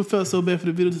people felt so bad for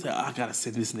the video. They say, I gotta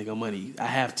send this nigga money. I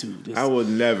have to. I will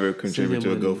never contribute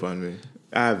to a money. GoFundMe.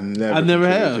 I never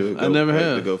have. to I never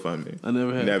have. to GoFundMe. I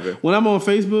never have. Never. When I'm on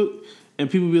Facebook and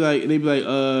people be like, this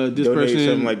Donate person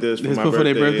something like this for has my put for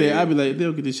their birthday. birthday. I'd be like,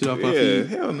 they'll get this shit off my Yeah, feed.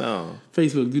 hell no.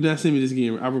 Facebook, do not send me this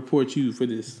again. I report you for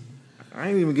this. I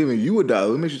ain't even giving you $1. Let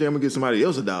me make sure I'm gonna get somebody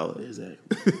else $1.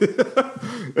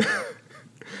 Exactly.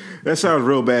 That sounds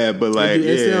real bad, but like,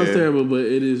 it sounds terrible, but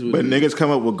it is. What But it is. niggas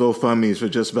come up with GoFundMes for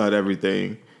just about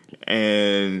everything,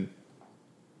 and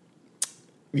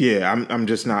yeah, I'm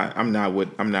not with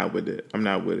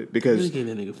it because They gave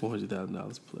that nigga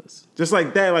 $400,000 plus. just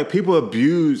like that, like people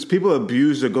abuse the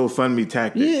GoFundMe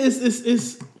tactic. Yeah,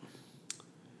 it's.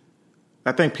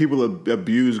 I think people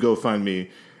abuse GoFundMe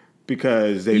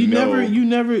because they You know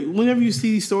never. Whenever you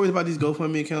see these stories about these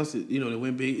GoFundMe accounts, that, that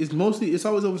went big. It's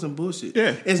always over some bullshit.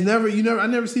 Yeah. It's never. I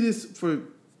never see this for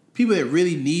people that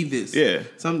really need this. Yeah.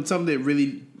 Some that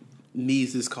really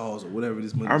needs this cause or whatever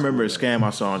this money. I remember a scam I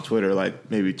saw on Twitter like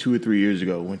maybe 2 or 3 years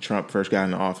ago when Trump first got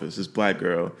in the office. This black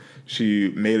girl, she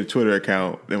made a Twitter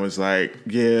account and was like,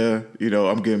 yeah,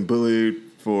 I'm getting bullied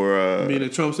for being a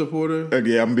Trump supporter.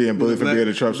 yeah, I'm being bullied for being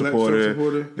a Trump black supporter. Trump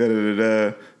supporter. Da, da, da,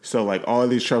 da. So like all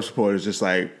these Trump supporters just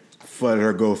like flooded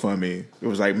her GoFundMe. It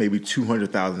was like maybe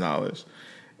 $200,000,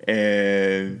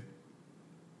 and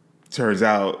turns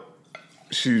out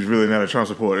she's really not a Trump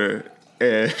supporter,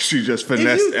 and she just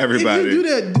finessed everybody. If you do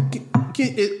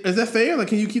that, is that fair? Like,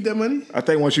 can you keep that money? I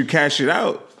think once you cash it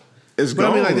out, it's But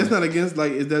gone. I mean, like, that's not against.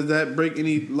 Like, does that break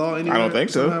any law anywhere? I don't think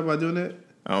so. Somehow by doing that.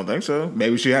 I don't think so.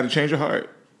 Maybe she had to change her heart.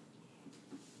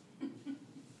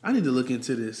 I need to look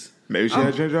into this. Maybe she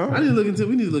had to change her heart. We need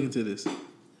to look into this.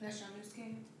 That's your news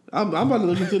game. I'm about to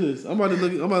look into this. I'm about to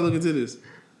look into this.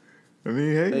 I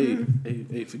mean,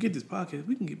 Hey, forget this podcast.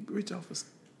 We can get rich off of.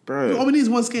 bro. All we need is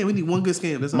one scam. We need one good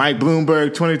scam. That's all. Mike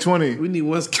Bloomberg 2020. We need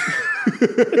one scam.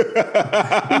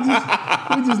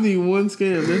 we just need one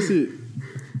scam. That's it.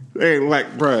 Hey,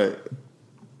 like, bro,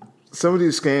 some of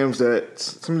these scams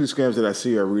that I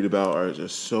see or read about are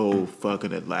just so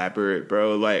fucking elaborate,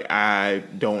 bro. Like, I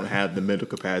don't have the mental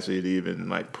capacity to even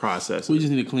like process We it.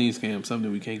 just need a clean scam,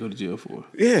 something we can't go to jail for.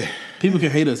 Yeah. People can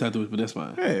hate us afterwards, but that's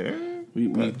fine. Hey,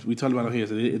 We talked about it on here,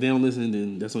 so if they don't listen,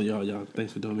 then that's on y'all. Y'all,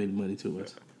 thanks for donating money to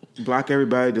us. block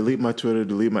everybody, delete my Twitter,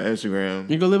 delete my Instagram,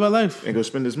 You go live our life. and go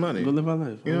spend this money. Go live our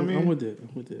life. You know what I mean? I'm with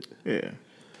that. Yeah.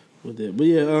 With that. But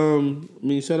yeah, I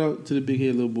mean, shout out to the big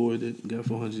head little boy that got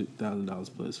 $400,000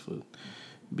 plus for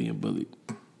being bullied.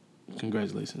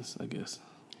 Congratulations, I guess.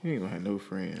 He ain't gonna have no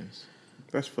friends.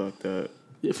 That's fucked up.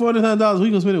 Yeah, $400,000. Who you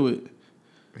gonna spend it with?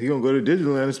 He gonna go to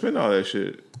Disneyland and spend all that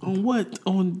shit. On what?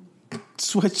 On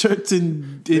sweatshirts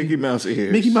and Mickey Mouse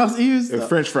ears. Mickey Mouse ears And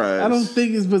French fries. I don't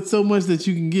think it's but so much that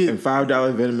you can get. And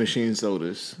 $5 vending machine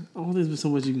sodas. I don't think it's but so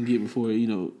much you can get before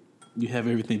you have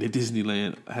everything that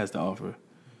Disneyland has to offer.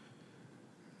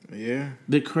 Yeah.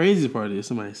 The craziest part is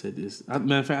somebody said this.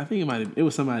 Matter of fact, I think it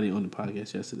was somebody on the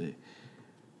podcast yesterday.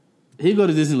 He go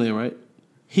to Disneyland, right?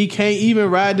 He can't even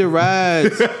ride the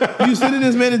rides. You sending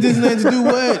this man to Disneyland to do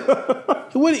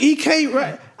what? What he can't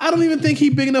ride? I don't even think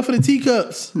he's big enough for the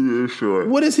teacups. Yeah, sure.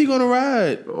 What is he going to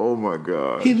ride? Oh my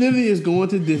God. He literally is going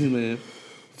to Disneyland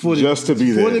for Just to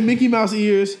be there. for the Mickey Mouse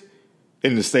ears.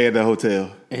 And to stay at the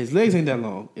hotel. And his legs ain't that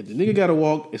long. If the nigga got to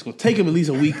walk, it's gonna take him at least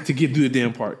a week to get through the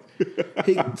damn park.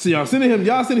 So y'all sending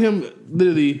him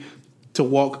literally to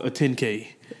walk a 10K.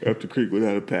 Up the creek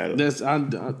without a paddle. They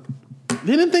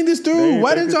didn't think this through.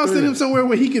 Why didn't y'all send him somewhere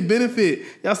where he could benefit?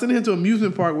 Y'all sending him to an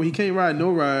amusement park where he can't ride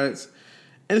no rides,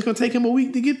 and it's gonna take him a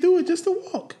week to get through it just to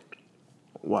walk.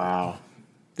 Wow.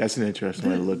 That's an interesting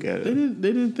way to look at They it.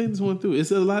 didn't think this one through.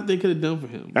 It's a lot they could have done for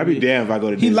him. I'd be damned if I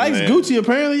go to Disneyland. He likes Gucci.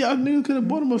 Apparently, y'all niggas could have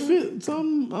bought him a fit.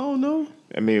 Something I don't know.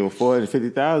 I mean, with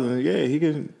 $450,000, yeah, he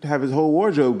can have his whole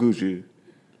wardrobe Gucci.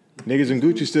 Niggas in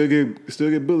Gucci still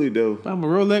get bullied though. Buy him a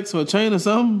Rolex or a chain or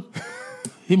something.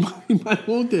 he might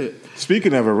want that.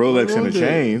 Speaking of a Rolex and a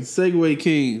chain, Segway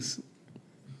Kings.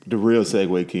 the real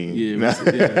Segway King.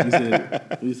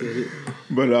 Yeah, we said it.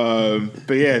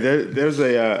 But yeah, there's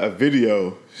a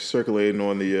video circulating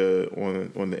on the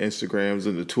Instagrams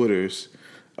and the Twitters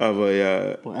of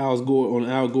On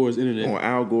Al Gore's internet. on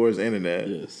Al Gore's internet,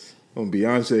 Yes. on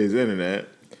Beyonce's internet,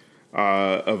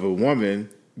 of a woman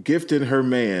gifting her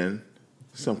man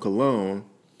some cologne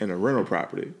and a rental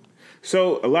property.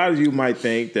 So a lot of you might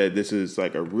think that this is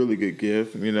like a really good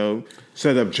gift,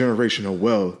 set up generational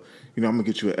wealth. I'm gonna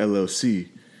get you an LLC,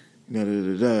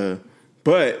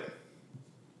 But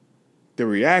the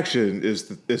reaction is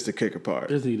the kicker part.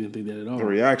 This nigga didn't think that at all. The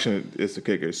reaction is the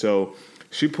kicker. So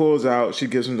she pulls out, she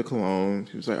gives him the cologne.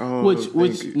 She was like, "Oh, Which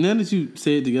thank you." now that you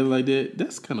say it together like that,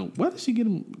 that's kind of why did she get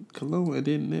him cologne and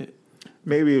then that?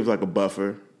 Maybe it was like a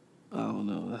buffer. I don't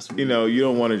know. That's You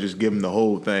don't want to just give him the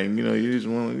whole thing. You just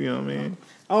want, what I mean?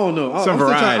 I don't know. Some I'm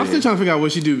variety. still trying to figure out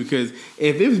what she do because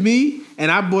if it was me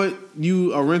and I bought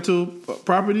you a rental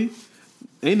property,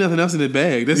 ain't nothing else in the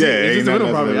bag. That's it. It's ain't just a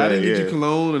rental nothing else in property. the I didn't bag, get yeah. you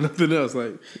cologne or nothing else.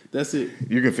 Like that's it.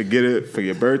 You can forget it for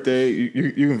your birthday.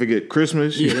 You can forget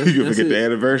Christmas. Yeah, you can that's forget it. the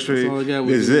anniversary. That's all I got.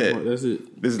 This is it. That's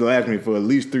it. This has lasted me for at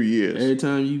least 3 years. Every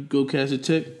time you go cash a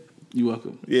check, you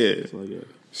welcome. Yeah. That's all I got.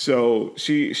 So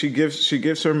she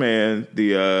gives her man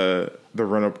the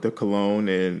rental, the cologne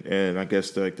and I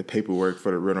guess the paperwork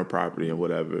for the rental property and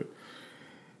whatever.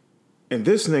 And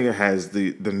this nigga has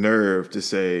the nerve to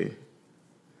say,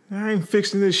 "I ain't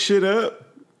fixing this shit up.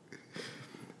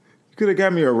 You could have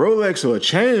got me a Rolex or a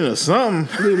chain or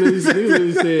something." He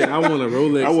literally said, "I want a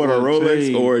Rolex. I want a Rolex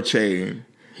chain." or a chain.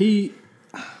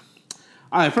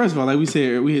 All right. First of all, like we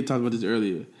said, we had talked about this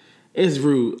earlier. It's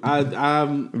rude.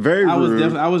 I'm Very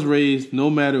rude. I was raised. No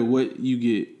matter what you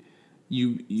get,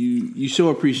 you show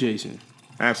appreciation.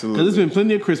 Absolutely. Because there's been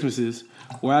plenty of Christmases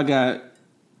where I got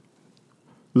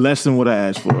less than what I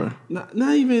asked for. not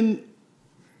even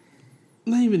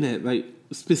that. Like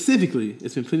specifically,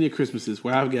 it's been plenty of Christmases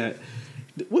where I've got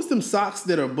what's them socks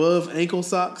that are above ankle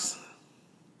socks?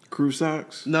 Crew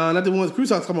socks? No, not the ones. Crew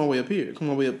socks come all the way up here. Come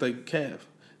all the way up like calf.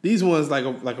 These ones like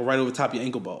a right over top your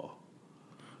ankle ball.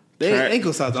 They ain't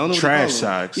ankle socks. I don't know what Trash they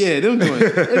call them. socks. Yeah, them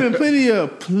joints. There's been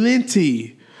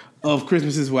plenty of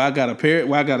Christmases where I got a pair.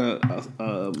 Where I got a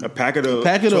A pack of those.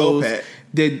 pack of 12 those. pack.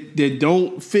 that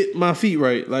don't fit my feet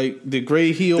right. Like the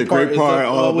gray heel The part gray is part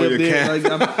all the way up your there.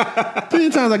 calf. Like, plenty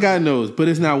of times I got those, but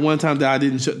it's not one time that I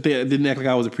didn't act like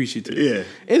I was appreciative. Yeah.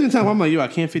 Any time I'm like, yo, I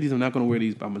can't fit these. I'm not gonna wear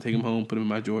these, but I'm gonna take them home, put them in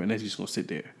my drawer, and that's just gonna sit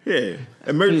there. Yeah.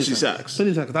 Emergency socks.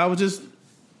 Plenty of times, because I was just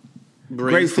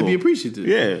raised to be appreciative.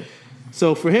 Yeah.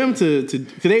 So for him to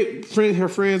her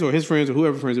friends or his friends or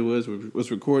whoever friends it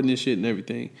was recording this shit and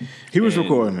everything. He was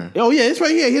recording her. Oh yeah, it's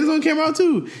right here. He had his own camera out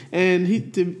too. And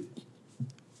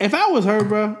if I was her,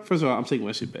 bro, first of all, I'm taking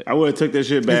my shit back. I would have took that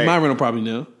shit back. It's my rental property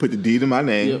now. Put the deed in my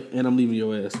name. Yep, and I'm leaving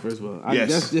your ass. First of all,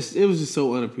 Yes. it was just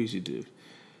so unappreciative.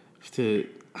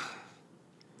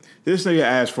 This nigga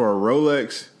asked for a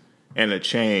Rolex and a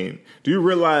chain. Do you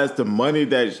realize the money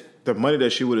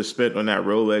that she would have spent on that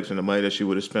Rolex and the money that she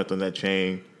would have spent on that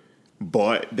chain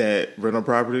bought that rental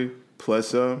property plus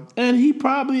some? And he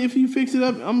probably, if you fix it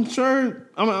up, I'm sure.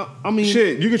 I mean,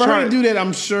 shit, you can for try her to do that.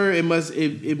 I'm sure it must.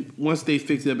 Once they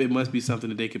fix it up, it must be something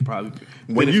that they could probably.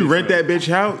 When you rent that bitch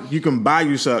out, you can buy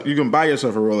yourself a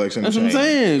Rolex and That's a chain. what I'm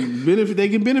saying. They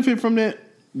can benefit from that.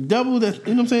 Double that.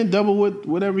 You know what I'm saying? Double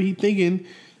whatever he thinking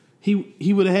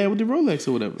he would have had with the Rolex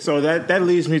or whatever. So that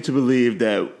leads me to believe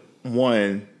that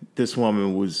one, this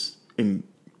woman was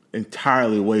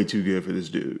entirely way too good for this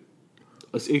dude.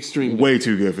 It's extremely Way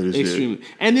too good for this extremely. dude.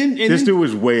 And then This dude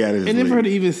was way out of his And then for her to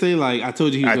league. even say like, "I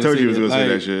told you he was I gonna told say you he was that,"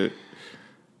 going to say like,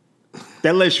 that shit.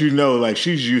 That lets you know, like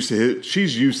she's used to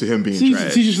him being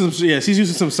trash. She's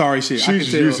used to some sorry shit. I can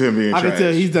She's tell, used to him being I can trash.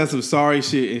 tell he's done some sorry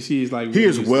shit, and she's like, He really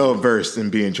is used to well versed in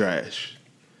being trash,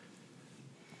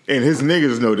 and his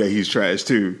niggas know that he's trash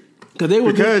too.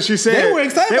 Because she said they were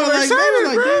excited. they about were it. Like, excited, they were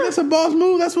like, bro. "Damn, that's a boss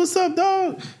move. That's what's up,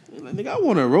 dog." Like, nigga, I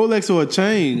want a Rolex or a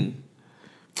chain.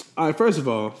 All right, first of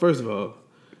all,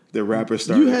 The rapper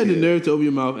started. you had the nerve to open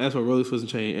your mouth, ask for a Rolex was a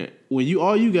chain. When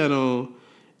all you got on,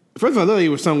 first of all, I thought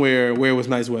you were somewhere where it was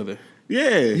nice weather.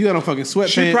 Yeah, You got on fucking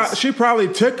sweatpants. she probably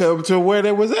took him to where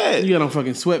they was at. You got on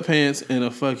fucking sweatpants and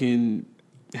a fucking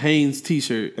Hanes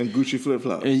t-shirt, And Gucci flip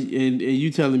flops. and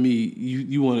you telling me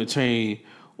you want a chain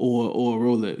or a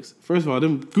Rolex. First of all,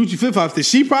 them Gucci flip flops that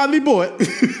she probably bought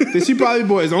is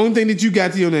the only thing that you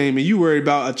got to your name, and you worried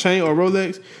about a chain or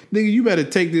Rolex. Nigga, you better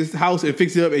take this house and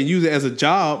fix it up and use it as a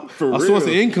job, For a real. source of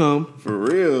income. For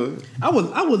real, I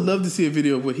would love to see a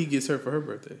video of what he gets her for her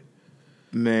birthday,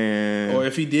 man. or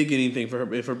if he did get anything for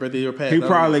her if her birthday or past. He I don't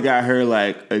probably know. got her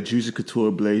like a Juicy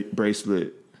Couture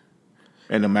bracelet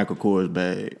and a Michael Kors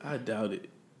bag. I doubt it.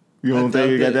 You don't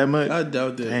think he got that much? I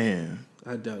doubt that. Damn.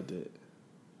 I doubt that.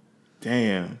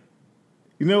 Damn.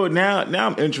 You know what? Now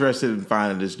I'm interested in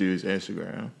finding this dude's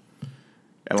Instagram.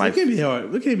 And like, It can't be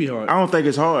hard. It can't be hard. I don't think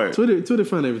it's hard. Twitter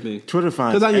find everything. Twitter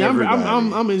finds Because everybody.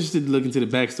 I'm interested to look into the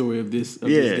backstory of this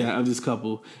this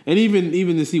couple, and even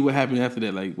to see what happened after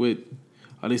that. Like,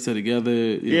 are they still together?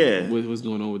 Yeah. What's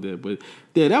going on with that? But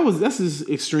yeah, that's just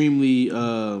extremely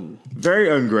Very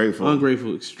ungrateful.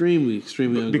 ungrateful. Extremely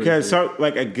ungrateful. Because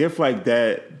like a gift like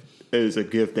that is a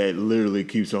gift that literally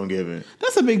keeps on giving.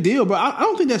 that's a big deal. But I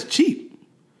don't think that's cheap.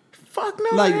 Fuck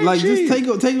no. it ain't Like cheap.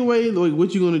 just take away like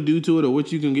what you're gonna do to it or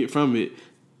what you can get from it,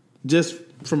 just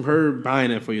from her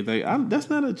buying that for you. Like that's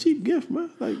not a cheap gift, bro.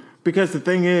 Like. Because the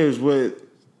thing is,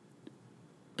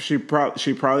 she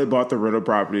probably bought the rental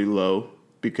property low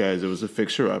because it was a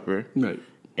fixer upper, Right.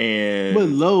 and But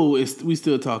low is we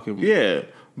still talking. yeah.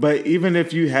 But even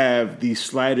if you have the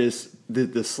slightest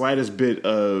bit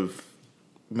of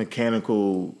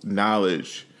mechanical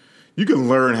knowledge, you can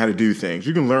learn how to do things.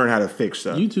 You can learn how to fix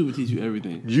stuff. YouTube will teach you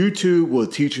everything. YouTube will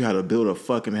teach you how to build a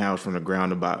fucking house from the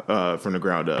ground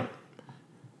up.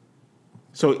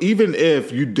 So even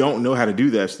if you don't know how to do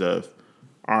that stuff,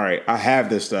 all right, I have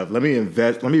this stuff. Let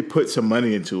me put some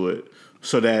money into it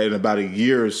so that in about a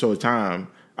year or so time,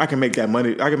 I can make that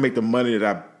money. I can make the money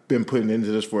that I've been putting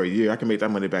into this for a year. I can make that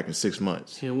money back in 6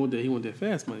 months. He want that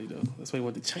fast money though. That's why he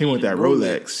want the chain. He want that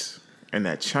Rolex and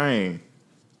that chain.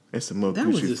 It's a little That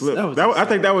was Gucci just- flip. that was I just-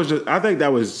 think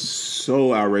that was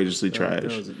so outrageously trash.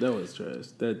 That was trash.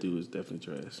 That dude was definitely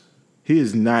trash. He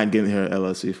is not getting her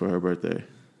LLC for her birthday.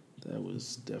 That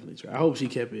was definitely trash. I hope she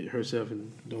kept it herself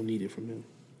and don't need it from him.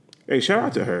 Hey, shout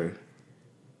out to her.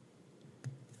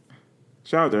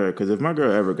 Shout out to her, because if my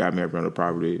girl ever got me a rental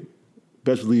property,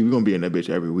 best believe we're going to be in that bitch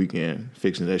every weekend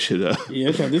fixing that shit up. Yeah,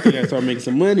 that's why this thing got to start making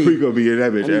some money. We going to be in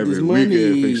that bitch I need every this money.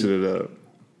 weekend fixing it up.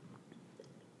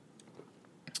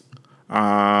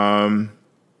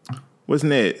 What's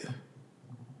next?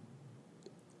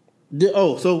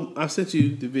 So I sent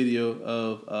you the video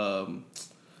of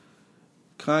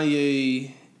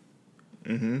Kanye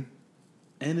and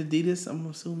Adidas. I'm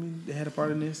assuming they had a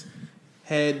part in this.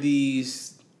 Had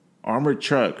these Armored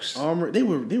trucks. They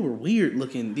were weird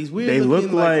looking. These weird They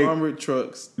looking look like armored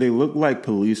trucks. They look like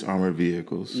police armored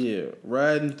vehicles. Yeah,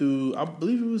 riding through. I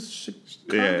believe it was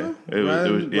Chicago. Yeah,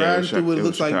 riding through what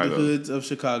looks like the Chicago. hoods of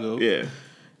Chicago. Yeah,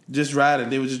 just riding.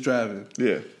 They were just driving.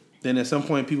 yeah. Then at some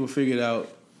point, people figured out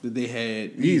that they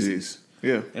had Yeezys.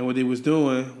 Yeah. and what they was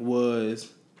doing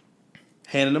was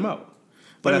handing them out.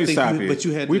 But Let me stop you. But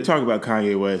you had. We talk about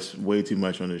Kanye West way too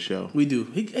much on this show. We do.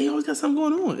 He always got something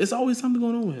going on. It's always something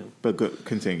going on with him. But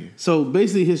continue. So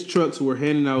basically, his trucks were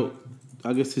handing out,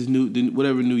 I guess,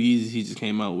 whatever new Yeezys he just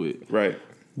came out with. Right.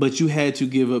 But you had to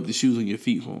give up the shoes on your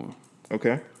feet for him.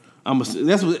 Okay.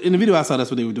 That's what in the video I saw.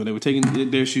 That's what they were doing. They were taking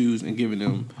their shoes and giving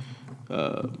them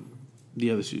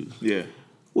the other shoes. Yeah.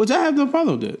 Which I have no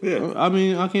problem with that. Yeah. I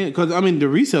mean, I can't because the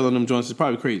resale on them joints is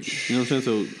probably crazy. You know what I'm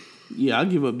saying? So yeah, I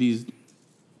give up these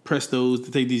Prestos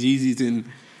to take these Yeezys and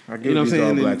I give you know what I'm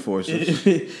saying? all Black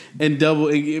Forces and double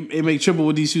and make triple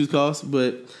what these shoes cost.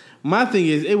 But my thing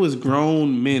is, it was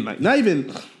grown men, like not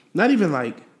even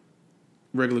like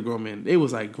regular grown men. It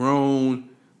was like grown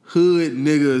hood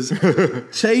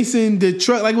niggas chasing the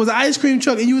truck like it was an ice cream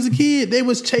truck, and you was a kid. They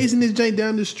was chasing this jank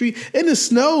down the street in the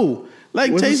snow,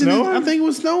 like Was it chasing. snowing? I think it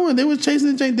was snowing. They was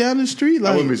chasing the jank down the street.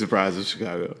 Like I wouldn't be surprised in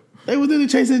Chicago. they was literally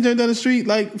chasing the jank down the street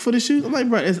like for the shoes. I'm like,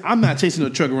 bro, I'm not chasing no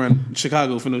truck around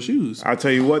Chicago for no shoes. I'll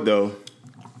tell you what though,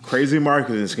 crazy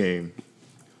marketing scheme.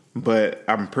 But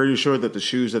I'm pretty sure that the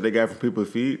shoes that they got from people's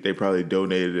feet, they probably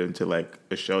donated them to like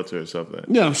a shelter or something.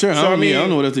 Yeah, I'm sure. So, I don't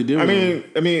know what else they do.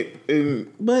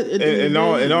 But in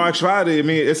all actuality, I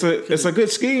mean, it's a good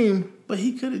scheme. But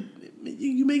he could have.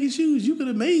 You making shoes? You could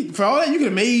have made for all that. You could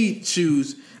have made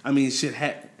shoes. I mean, shit.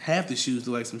 Half the shoes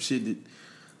look like some shit that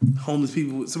homeless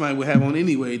people, somebody would have on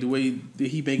anyway. The way that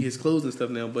he make his clothes and stuff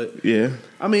now. But Yeah,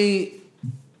 I mean,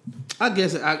 I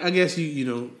guess you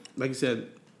know, like you said,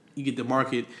 you get the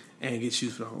market and get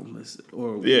shoes for the homeless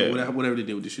or whatever they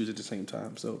did with the shoes at the same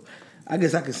time. So I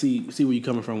guess I can see where you're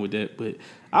coming from with that. But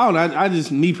I don't know. I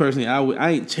just me personally, I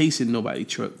ain't chasing nobody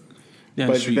truck down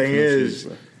the but street. the thing is,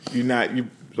 you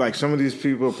like some of these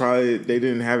people probably they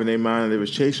didn't have in their mind they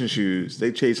was chasing shoes.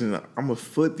 They chasing. I'm gonna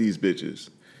foot these bitches.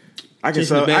 I can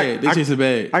chasing sell. the bag. They chasing the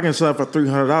bag. I can sell for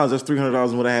 $300. That's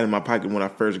 $300 what I had in my pocket when I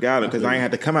first got it because I ain't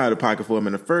had to come out of the pocket for them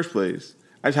in the first place.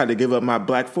 I just had to give up my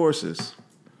Black Forces.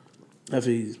 That's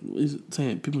what he's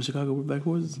saying. People in Chicago wear Black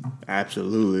Forces?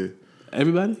 Absolutely.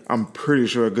 Everybody? I'm pretty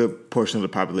sure a good portion of the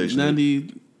population.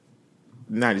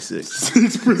 96.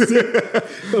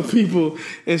 6% of people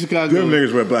in Chicago Them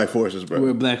niggas wear Black Forces, bro.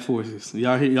 wear Black Forces.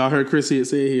 Y'all heard Chris say it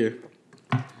here.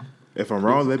 If I'm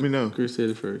wrong, let me know. Chris said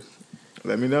it first.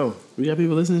 Let me know. We got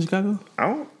people listening in Chicago?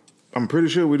 I'm pretty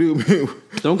sure we do.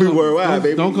 Don't we come, worldwide,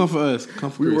 baby. Don't come for us. Come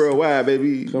for We Chris. worldwide,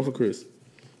 baby. Come for Chris.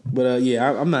 But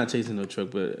yeah, I'm not chasing no truck.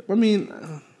 But I mean,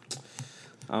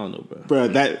 I don't know, bro.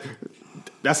 Bro,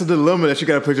 that's a dilemma that you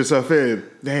got to put yourself in.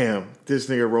 Damn, this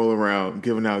nigga rolling around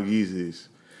giving out Yeezys.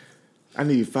 I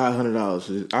need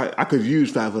 $500. I could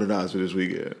use $500 for this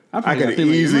weekend. I could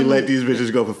easily let these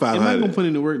bitches go for $500. Am I gonna put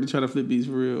in the work to try to flip these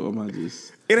for real, or am I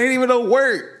just? It ain't even no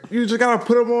work. You just gotta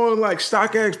put them on like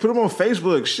StockX, put them on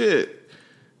Facebook. Shit,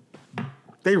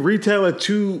 they retail at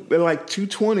like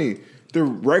 $220. The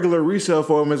regular resale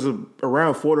for them is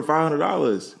around $400 to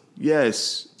 $500.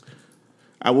 Yes,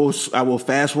 I will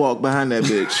fast walk behind that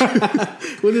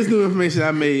bitch. With this new information,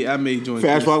 I may join.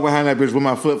 Fast Chris. walk behind that bitch with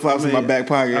my flip flops in my back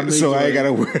pocket, I ain't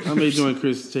gotta worry. I may join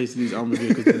Chris chasing these armored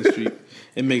vehicles in the street.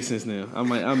 It makes sense now. I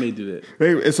may do that.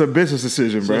 Hey, it's a business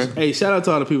decision, bro. Hey, shout out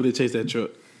to all the people that chase that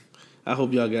truck. I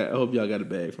hope y'all got a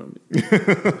bag from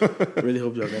it. Really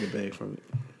hope y'all got a bag from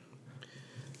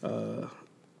it.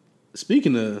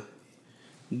 Speaking of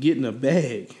getting a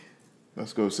bag,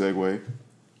 Let's go segue.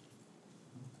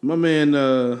 my man.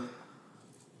 I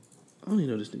don't even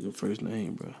know this nigga's first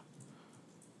name, bro.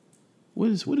 What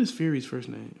is Fury's first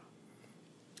name?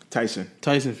 Tyson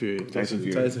Fury. Tyson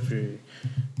Fury.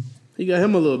 He got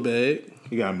him a little bag.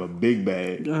 He got him a big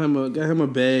bag. Got him a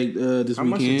bag this How weekend.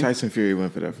 much did Tyson Fury win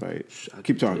for that fight?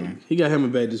 Keep talking. He got him a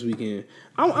bag this weekend.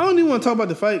 I don't even want to talk about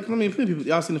the fight. I mean, people,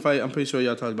 y'all seen the fight. I'm pretty sure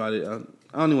y'all talked about it.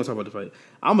 I don't even want to talk about the fight.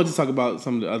 I'm going to just talk about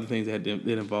some of the other things that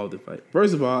involved the fight.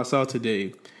 First of all, I saw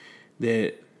today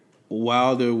that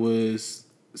Wilder was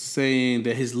saying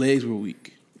that his legs were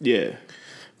weak. Yeah.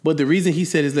 But the reason he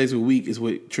said his legs were weak is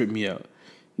what tripped me out.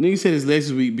 Nigga said his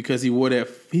legs were weak because he wore that,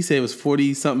 he said it was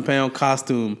 40-something pound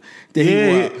costume that he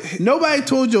wore out. Nobody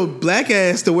told your black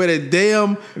ass to wear that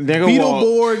damn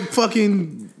Beetleborg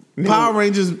fucking Power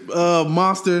Rangers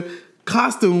monster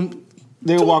costume.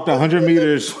 They walked 100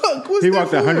 meters. Fuck, what's he that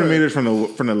walked 100 for? meters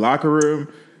from the locker room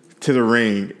to the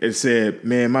ring and said,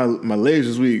 "Man, my legs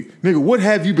is weak, nigga. What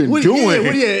have you been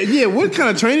doing? What kind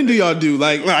of training do y'all do?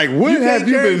 Like what have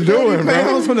you been doing,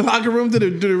 bro? From the locker room to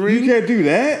the ring, You can't do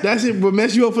that. That shit will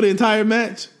mess you up for the entire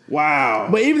match. Wow.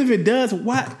 But even if it does,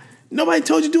 why? Nobody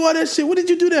told you to do all that shit. What did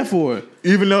you do that for?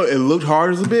 Even though it looked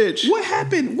hard as a bitch. What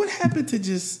happened? What happened to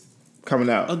just coming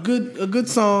out a good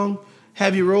song?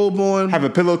 Have your robe on. Have a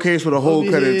pillowcase with a hole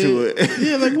cut into it.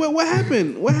 Yeah, like what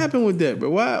happened? What happened with that, bro?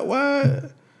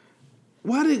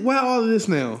 Why all of this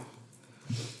now?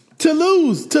 To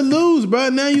lose, bro.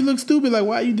 Now you look stupid. Like,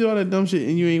 why you do all that dumb shit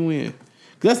and you ain't win?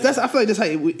 That's. I feel like that's how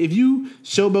if you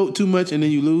showboat too much and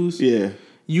then you lose,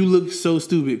 you look so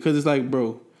stupid because it's like,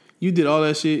 bro, you did all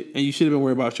that shit and you should have been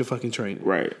worried about your fucking training.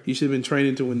 Right. You should have been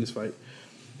training to win this fight.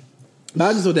 But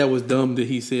I just thought that was dumb that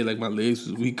he said like my legs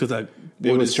was weak because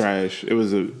it was trash. It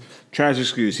was a trash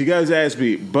excuse. He got his ass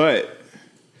beat, but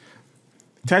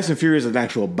Tyson Fury is an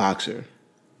actual boxer.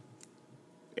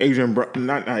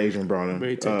 Not Adrian Broner.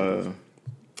 Very technical.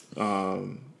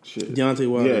 Shit. Deontay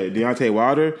Wilder. Yeah, Deontay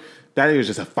Wilder. That nigga's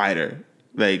just a fighter.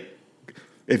 Like,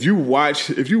 if you watch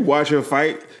her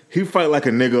fight, he fight like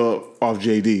a nigga off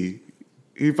JD.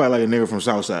 He fight like a nigga from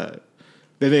Southside.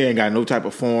 Then they ain't got no type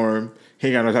of form. He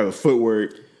ain't got no type of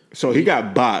footwork. So he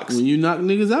got boxed. When you knock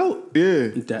niggas out,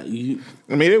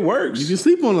 it works. You can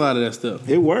sleep on a lot of that stuff.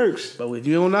 It works. But if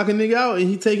you don't knock a nigga out and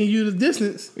he taking you the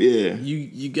distance,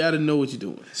 you got to know what you're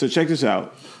doing. So check this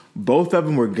out. Both of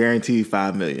them were guaranteed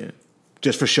 $5 million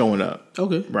just for showing up.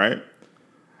 Okay. Right?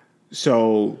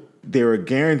 So they were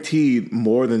guaranteed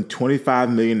more than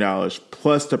 $25 million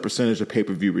plus the percentage of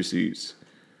pay-per-view receipts.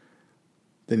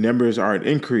 The numbers are an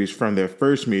increase from their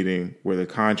first meeting where the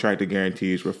contracted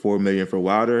guarantees were $4 million for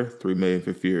Wilder, $3 million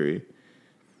for Fury.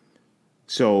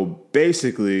 So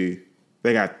basically,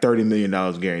 they got $30 million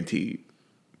guaranteed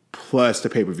plus the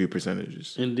pay-per-view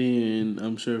percentages. And then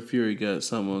I'm sure Fury got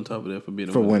something on top of that for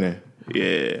being winning.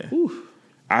 Yeah. Oof.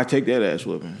 I take that ass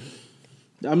whipping.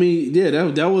 I mean, yeah,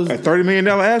 that was a $30 million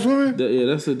ass whipping.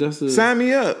 That's a sign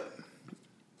me up.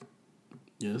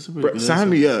 Yeah, that's a pretty good sign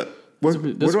me up. Where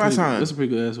do I sign? That's a pretty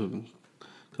good ass whipping.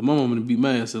 Cause my mom gonna beat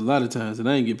my ass a lot of times, and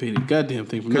I ain't get paid a goddamn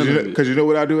thing from none of it. Because you know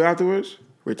what I do afterwards?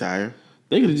 Retire.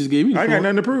 They could have just gave me. I got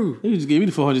nothing to prove. They just gave me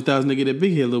the $400,000 to get that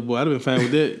big head little boy. I'd have been fine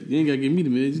with that. You ain't gotta give me the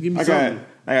million. Just give me something.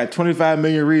 I got 25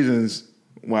 million reasons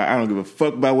why I don't give a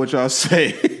fuck about what y'all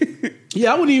say.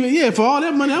 Yeah, I wouldn't even. Yeah, for all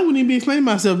that money, I wouldn't even be explaining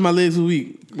myself. My legs were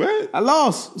weak. What? I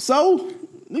lost. So,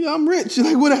 nigga, I'm rich.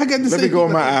 Like, what I got to say? Let me go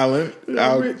on my island.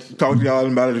 I'll talk to y'all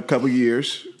about it in a couple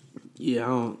years. Yeah, I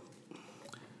don't.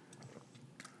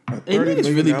 Hey,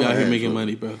 niggas really be out here making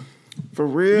money, bro. For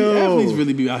real. The athletes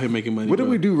really be out here making money. What did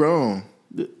we do wrong?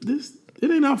 It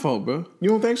ain't our fault, bro. You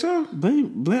don't think so?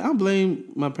 I blame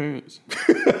my parents.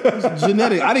 It's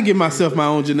genetic. I didn't give myself my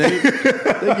own genetic.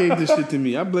 They gave this shit to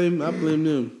me. I blame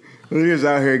them. Niggas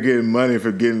out here getting money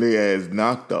for getting their ass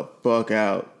knocked the fuck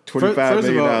out. $25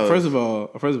 million. First of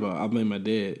all, I blame my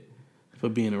dad for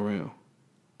being around.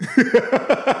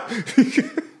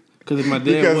 Because if my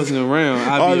dad wasn't around,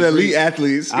 all the elite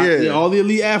athletes, all the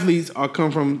elite athletes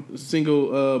come from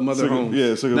single mother homes.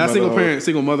 Yeah,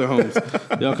 single mother homes.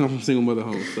 They all come from single mother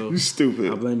homes. So you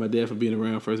stupid. I blame my dad for being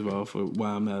around. First of all, for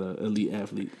why I'm not an elite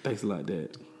athlete. Thanks a lot,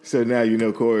 Dad. So now you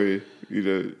know Corey. You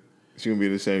know she gonna be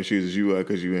in the same shoes as you are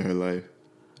because you in her life.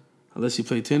 Unless she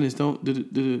played tennis, they had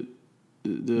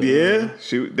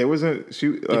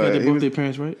both their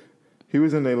parents, right? He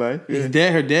was in their life. Yeah.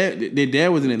 Their dad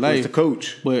was in their life. He was the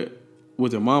coach. But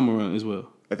was their mom around as well?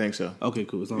 I think so. Okay,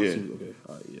 cool. As long as she was okay.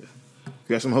 All right, yeah.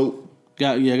 Got some hope.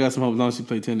 I got some hope as long as she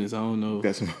played tennis. I don't know.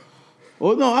 Got some.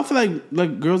 Oh no, I feel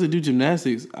like girls that do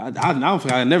gymnastics. I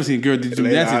never seen a girl do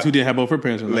gymnastics who didn't have both her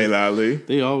parents around. Layla Ali.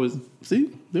 They always see.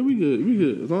 Then we good. We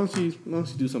good. As long as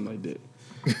she do something like that,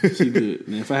 she good.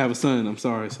 And if I have a son, I'm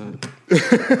sorry, son.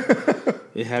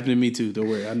 It happened to me too. Don't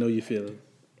worry. I know your feeling.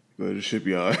 Go to the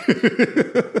shipyard.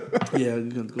 Yeah, you're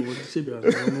gonna go with the shipyard.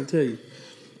 I'm gonna tell you.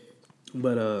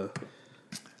 But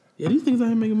yeah, these things out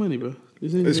here making money, bro.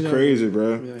 It's crazy,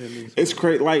 bro. It's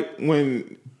crazy. Like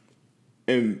when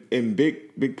in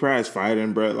big prize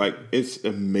fighting, bro. Like it's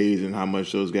amazing how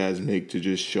much those guys make to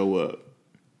just show up.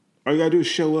 All you gotta do is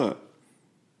show up.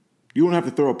 You don't have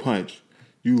to throw a punch.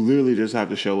 You literally just have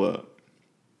to show up,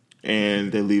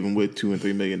 and they're leaving with $2 and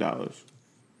 $3 million.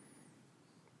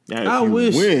 Now, I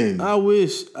wish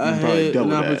I had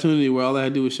an opportunity where all I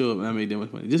had to do was show up and I made that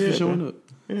much money just for showing up.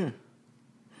 Yeah.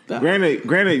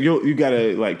 Granted, you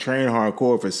gotta like train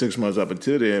hardcore for 6 months up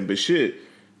until then, but shit,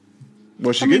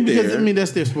 once you get there, because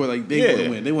that's their sport. Like they want to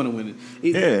win. They want to win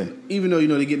it. Even though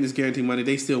they're getting this guaranteed money,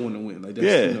 they still want to win. Like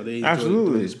that's, they enjoy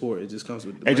absolutely the sport. It just comes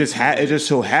with. It just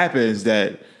so happens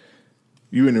that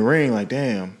you in the ring like,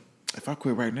 damn, if I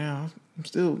quit right now, I'm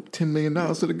still $10 million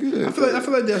to the good. I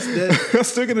feel like that's that. I'm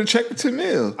still gonna check the $10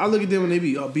 million. I look at them when they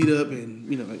be all beat up and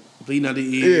like bleeding out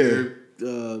the ear,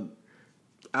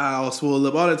 eye all swollen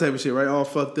up, all that type of shit, right? All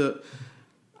fucked up.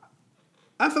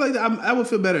 I feel like I would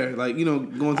feel better, like going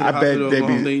to the hospital,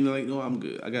 going home, like, no, I'm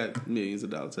good. I got millions of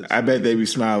dollars. I bet they be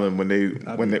smiling when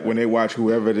they watch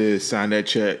whoever it is sign that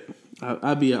check.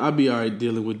 I'll be all right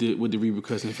dealing with the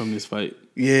repercussions from this fight.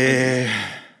 Yeah,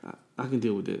 I can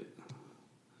deal with that.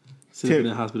 Sitting in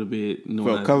the hospital bed,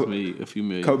 knowing I just made a few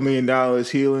million. $2 million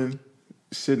healing,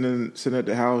 sitting at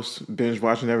the house, binge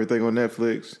watching everything on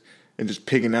Netflix, and just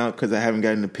picking out because I haven't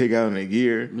gotten to pick out in a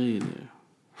year. Millionaire.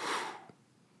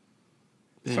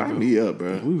 Damn, sign me up,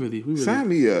 bro. We really sign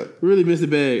me up. We really missed the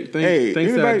bag.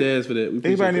 Thanks to our dads for that.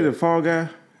 Anybody need a fall guy?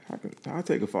 I'll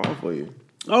take a fall for you.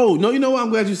 Oh no, you know what? I'm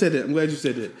glad you said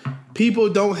that. People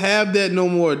don't have that no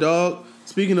more, dog.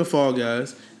 Speaking of fall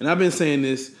guys, and I've been saying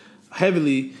this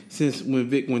heavily since when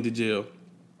Vic went to jail.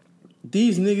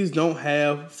 These niggas don't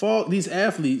have fall. These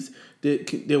athletes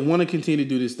that want to continue to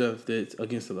do this stuff that's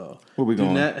against the law. Where we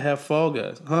going? Do not have fall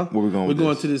guys, huh? Where we going? We're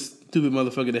going to this stupid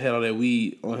motherfucker that had all that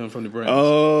weed on him from the Browns.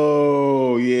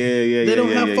 Oh yeah. They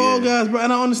don't have fall guys, bro. I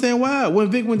don't understand why.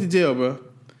 When Vic went to jail, bro,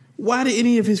 why did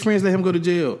any of his friends let him go to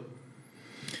jail?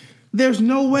 There's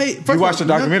no way. You watched the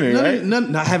documentary, right?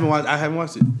 No, I haven't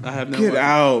watched it. I have not. Get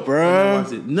out, bro.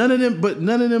 None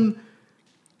of them.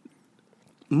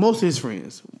 Most of his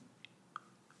friends,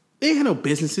 they ain't had no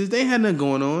businesses. They ain't had nothing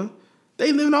going on.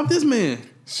 They living off this man.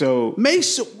 So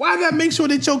why gotta make sure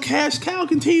that your cash cow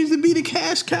continues to be the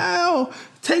cash cow?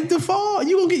 Take the fall.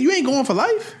 You ain't going for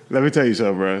life. Let me tell you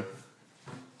something, bro.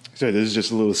 So this is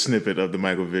just a little snippet of the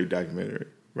Michael Vick documentary,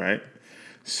 right?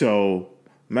 So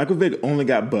Michael Vick only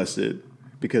got busted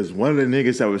because one of the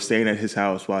niggas that was staying at his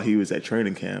house while he was at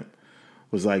training camp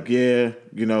was like, yeah,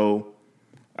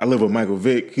 I live with Michael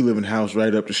Vick. He live in the house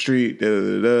right up the street.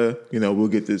 We'll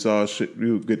get this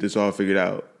all figured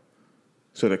out.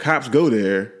 So the cops go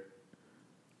there.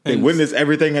 They witness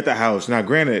everything at the house. Now,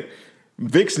 granted,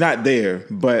 Vic's not there,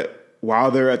 but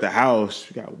while they're at the house,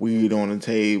 you got weed on the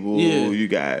table. Yeah. You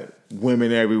got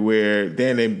women everywhere.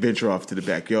 Then they venture off to the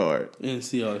backyard and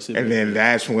see all that shit. And then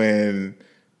that's when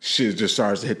shit just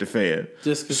starts to hit the fan.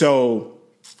 So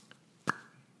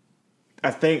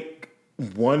I think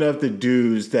one of the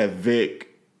dudes that Vic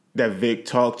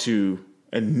talked to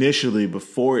initially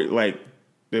before it, like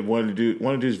that one of the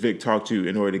dudes Vic talked to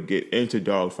in order to get into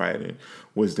dogfighting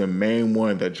was the main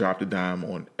one that dropped a dime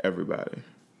on everybody.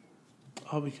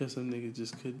 All because some nigga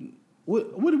just couldn't.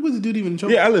 What was the dude even in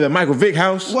trouble? Yeah, I live at Michael Vick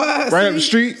house. Why? Right up the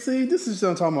street. See, this is what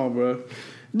I'm talking about, bro.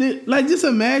 Like, just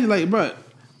imagine, like, bro.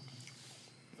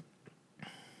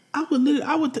 I would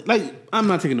I'm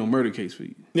not taking no murder case for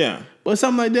you. Yeah, but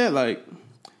something like that, like,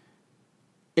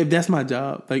 if that's my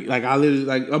job, like I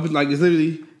literally, it's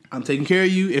literally, I'm taking care of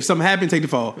you. If something happens, take the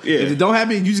fall. Yeah. If it don't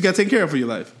happen, you just got to take care of it for your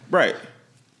life. Right.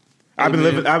 I've been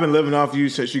living off you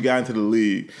since you got into the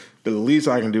league. The least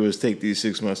I can do is take these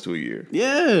 6 months to a year.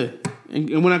 Yeah,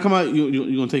 and when I come out, you're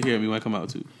gonna take care of me when I come out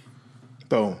too.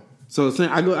 Boom. So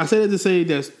I said it to say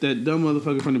that dumb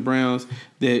motherfucker from the Browns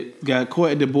that got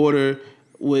caught at the border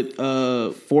with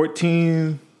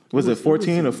 14. Was it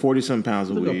 14 or 40-something pounds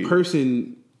of weed? A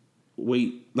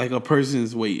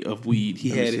person's weight of weed he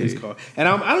had in his car, and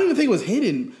I don't even think it was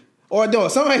hidden. Or no,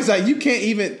 somebody's like, you can't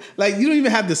even, like, you don't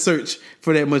even have to search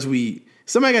for that much weed.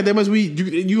 Somebody got that much weed,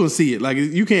 you gonna see it. Like,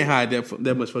 you can't hide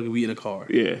that much fucking weed in a car.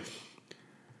 Yeah.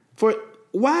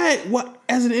 Why,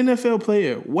 as an NFL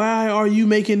player, why are you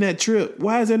making that trip?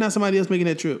 Why is there not somebody else making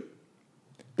that trip?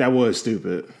 That was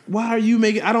stupid. Why are you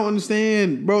making? I don't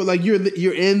understand, bro. Like,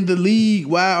 you're in the league.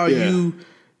 Why are you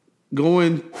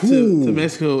going to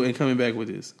Mexico and coming back with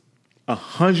this?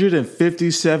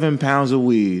 157 pounds of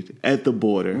weed at the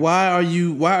border. Why are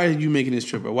you making this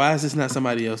trip, bro? Why is this not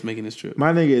somebody else making this trip?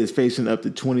 My nigga is facing up to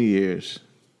 20 years.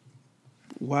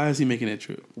 Why is he making that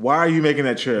trip? Why are you making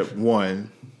that trip?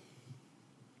 One.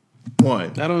 I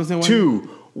don't understand why. Two,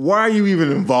 why are you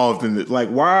even involved in it? Like,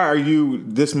 why are you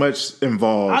this much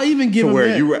involved? I'll even give him where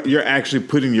that. You're actually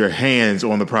putting your hands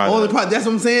on the product. That's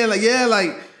what I'm saying. Like, yeah,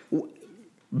 like,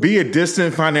 be a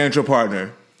distant financial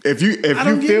partner. If you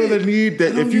feel the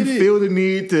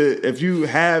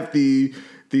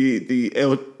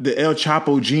El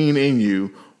Chapo gene in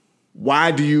you,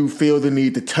 why do you feel the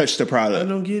need to touch the product? I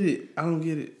don't get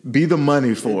it. Be the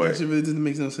money for it. That shit really doesn't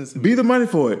make no sense to me. Be the money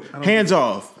for it. Hands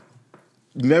off.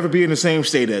 Never be in the same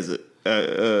state as it.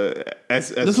 That's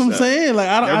what I'm saying.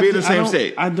 Like, never be in the same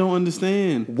state. I don't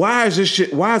understand. Why is this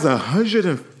shit? Why is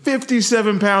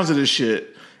 157 pounds of this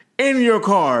shit in your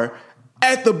car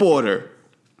at the border?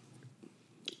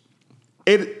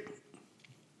 it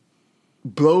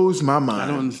blows my mind. I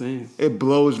don't understand. It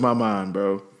blows my mind,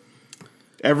 bro.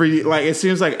 It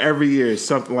seems like every year is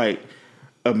something like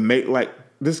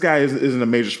this guy isn't a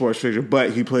major sports figure,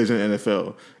 but he plays in the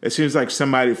NFL. It seems like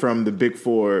somebody from the Big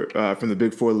Four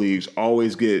leagues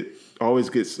always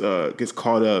gets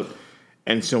caught up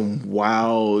in some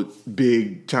wild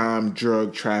big time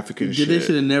drug trafficking shit. They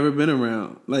should have never been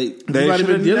around. Like they everybody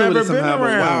been dealing with it somehow.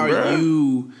 But why bro. are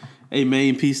you a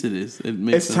main piece of this?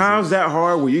 It's times that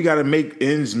hard where you got to make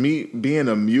ends meet. Being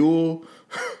a mule.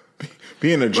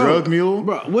 Being a drug mule?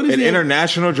 Bro, what is an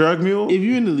international drug mule? If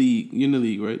you're in the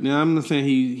league, right? Now, I'm not saying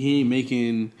he ain't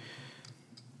making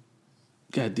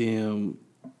goddamn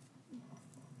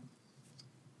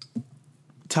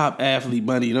top athlete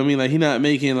money. You know what I mean? Like, he not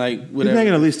making, like, whatever. He's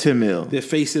making at least $10 million. The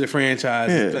face of the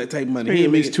franchise type money. He at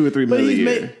least $2 or $3 million a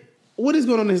year. What is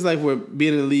going on in his life where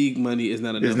being in the league money is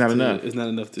not enough? It's not enough. It's not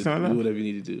enough to do whatever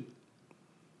you need to do.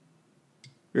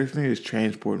 This nigga is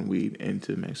transporting weed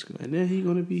into Mexico. And then he's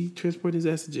going to be transporting his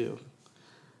ass to jail.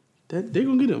 They're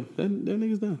going to get him. That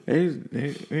nigga's done.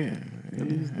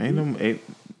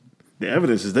 The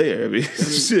evidence is there. I mean,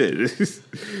 shit.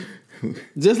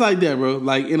 Just like that, bro.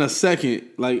 Like, in a second,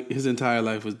 like, his entire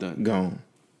life was done. Gone.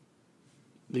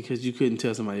 Because you couldn't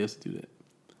tell somebody else to do that.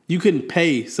 You couldn't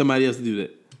pay somebody else to do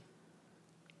that.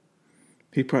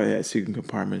 He probably had secret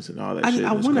compartments and all that shit.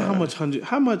 I wonder how much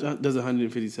does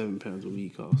 157 pounds of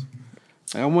weed cost?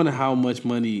 Like, I wonder how much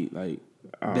money that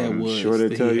was sure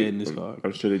that he had in his car.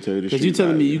 I'm sure they tell you the Because you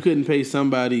telling me you couldn't pay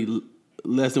somebody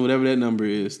less than whatever that number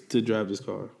is to drive this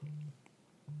car.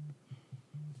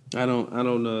 It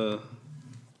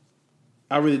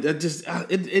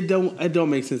don't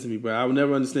make sense to me, bro. I would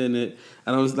never understand that.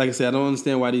 I don't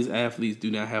understand why these athletes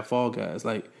do not have fall guys.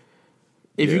 Like,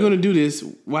 if you're gonna do this,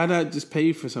 why not just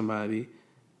pay for somebody?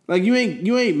 Like, you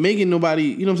ain't making nobody,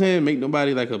 you know what I'm saying? Make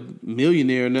nobody like a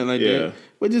millionaire or nothing like that.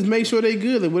 But just make sure they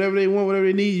good. Like, whatever they want, whatever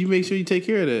they need, you make sure you take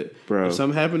care of that. Bro, if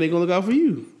something happen, they gonna look out for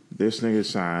you. This nigga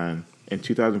signed in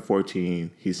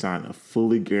 2014. He signed a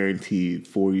fully guaranteed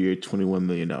 4-year, $21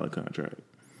 million contract.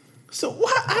 So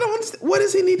what? I don't understand. What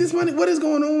does he need this money? What is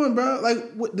going on, bro?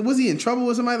 Like, was he in trouble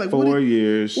with somebody? Like, 4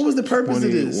 years. What was the purpose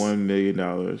of this? $21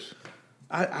 million.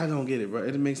 I don't get it, bro.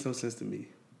 It makes no sense to me.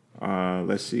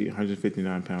 Let's see,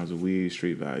 159 pounds of weed,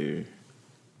 street value.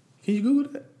 Can you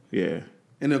Google that? Yeah.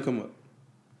 And they'll come up.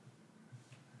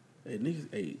 Hey, niggas,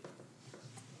 hey.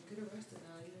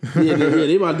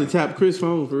 They about to tap Chris'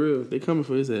 phone for real. They coming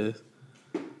for his ass.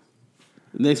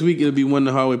 Next week it'll be One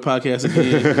the Hard Way podcast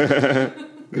again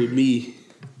with me.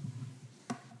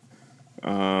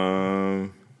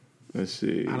 Let's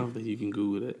see. I don't think you can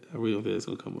Google that. I really don't think it's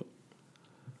gonna come up.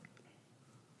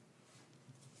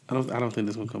 I don't think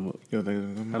it's gonna come up. You don't think it's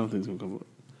gonna come up? I don't think it's gonna come up.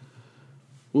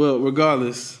 Well,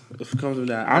 regardless, if it comes to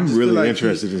that, I'm really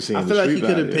interested in seeing. I feel like he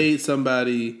could have paid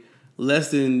somebody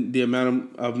less than the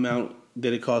amount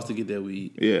that it costs to get that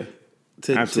weed. Yeah,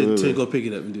 to go pick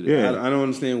it up and do that. Yeah. I don't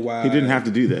understand why he didn't have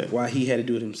to do that. Why he had to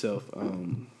do it himself.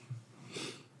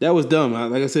 That was dumb.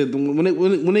 Like I said,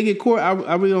 when they get caught,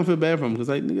 I really don't feel bad for him because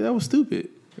like nigga, that was stupid.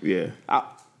 Yeah.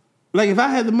 Like, if I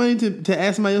had the money to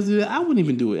ask somebody else to do that, I wouldn't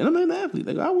even do it. And I'm not an athlete.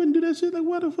 Like, I wouldn't do that shit. Like,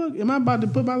 what the fuck? Am I about to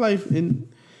put my life in...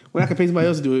 When I can pay somebody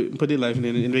else to do it and put their life in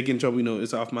it and they get in trouble,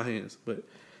 it's off my hands. But,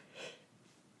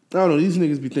 I don't know. These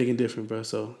niggas be thinking different, bro.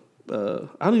 So,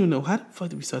 I don't even know. How the fuck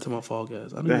did we start talking about Fall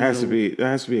Guys? There has to be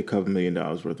a couple $1 million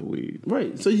worth of weed.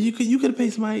 Right. So, you could have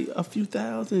paid somebody a few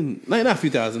thousand. Like, not a few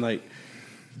thousand. Like...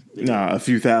 Nah, a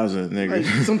few thousand, nigga.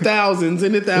 Like some thousands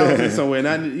in the thousands somewhere.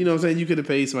 And you know what I'm saying? You could have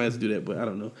paid somebody else to do that, but I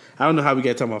don't know. I don't know how we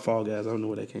got talking about Fall Guys. I don't know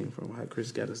where that came from. How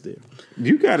Chris got us there.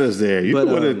 You got us there. You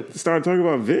want to start talking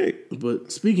about Vic.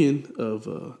 But speaking of,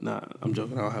 I'm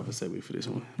joking. I don't have a segue for this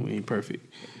one. We ain't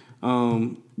perfect.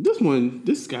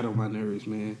 This got on my nerves,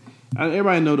 man.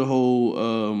 Everybody know the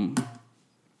whole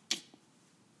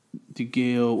the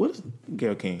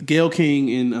Gayle King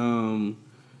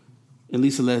and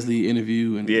Lisa Leslie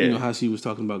interview and you know how she was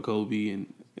talking about Kobe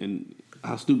and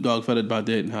how Snoop Dogg felt about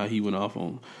that and how he went off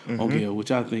on Gayle,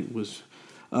 which I think was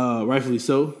rightfully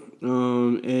so.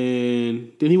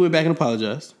 And then he went back and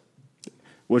apologized.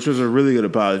 Which was a really good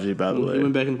apology, by the way. He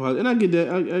went back and apologized. And I get that.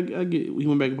 I get he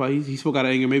went back and apologized. He spoke out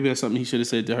of anger. Maybe that's something he should have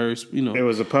said to her. You know, it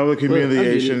was a public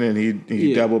humiliation and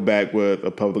he doubled back with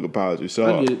a public apology.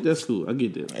 So I get it. That's cool. I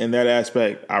get that. In that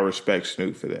aspect, I respect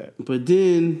Snoop for that. But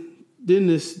then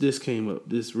this came up,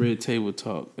 this Red Table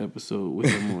Talk episode with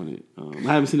him on it.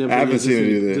 I haven't seen that. I haven't seen it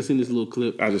either. Just seen this little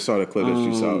clip. I just saw the clip that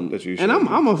you saw. That you. And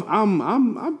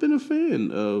I've been a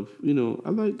fan of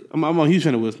I'm a huge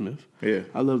fan of Will Smith. Yeah,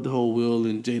 I love the whole Will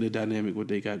and Jada dynamic, what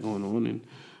they got going on,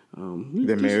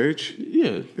 Their marriage.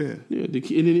 Yeah. And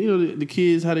then the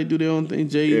kids, how they do their own thing.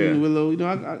 Jaden and Willow.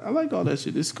 I like all that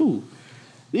shit. It's cool.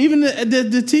 Even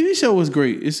the TV show was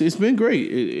great. It's been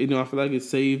great. I feel like it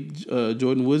saved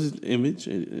Jordan Woods' image.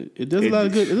 It does a lot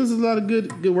of good. It does a lot of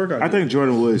good work out. I think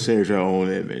Jordan Woods saved her own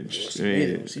image. She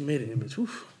made an image.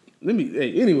 Oof.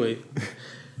 Anyway.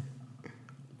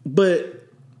 But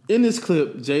in this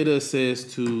clip, Jada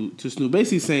says to Snoop,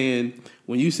 basically saying,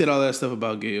 when you said all that stuff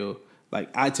about Gayle, like,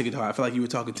 I took it to heart. I feel like you were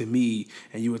talking to me,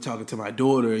 and you were talking to my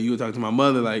daughter, and you were talking to my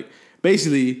mother. Like,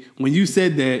 basically, when you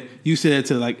said that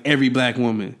to, like, every black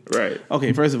woman. Right.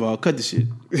 Okay, first of all, cut the shit.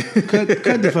 cut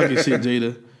the fucking shit,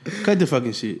 Jada. Cut the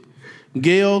fucking shit.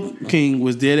 Gayle King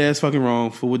was dead-ass fucking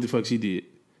wrong for what the fuck she did.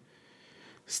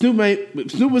 Snoop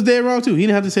was dead wrong, too. He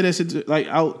didn't have to say that shit, like,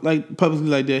 out, like, publicly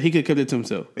like that. He could have kept it to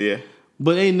himself. Yeah.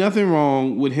 But ain't nothing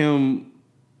wrong with him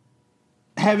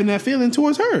having that feeling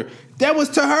towards her. That was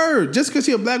to her. Just because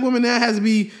she a black woman now has to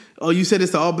be, oh, you said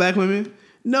this to all black women?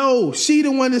 No, she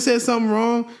the one that said something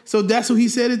wrong, so that's who he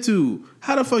said it to.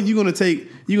 How the fuck you gonna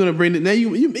bring it? Now she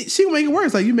gonna make it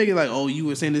worse. Like, you make it like, oh, you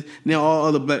were saying this. Now all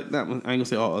other I ain't gonna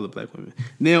say all other black women.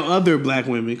 Now other black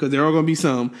women, because there are gonna be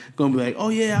some gonna be like, oh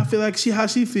yeah, I feel like how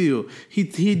she feel. He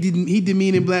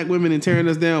demeaning black women and tearing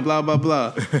us down. Blah blah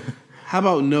blah. How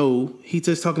about no? He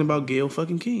just talking about Gayle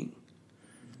fucking King.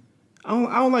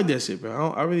 I don't like that shit,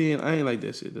 bro. I ain't like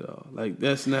that shit at all. Like,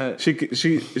 that's not. She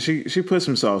put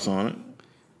some sauce on it.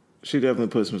 She definitely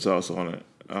put some sauce on it.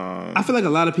 I feel like a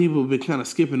lot of people have been kind of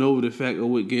skipping over the fact of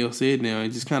what Gayle said now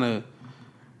and just kind of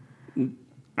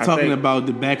talking about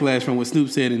the backlash from what Snoop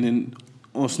said and then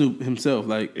on Snoop himself.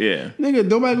 Like, nigga,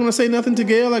 nobody gonna say nothing to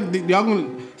Gayle. Like, y'all gonna,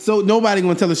 so nobody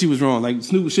gonna tell her she was wrong. Like,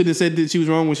 Snoop shouldn't have said that she was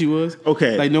wrong when she was.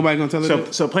 Okay, like, nobody gonna tell her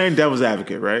that. So playing devil's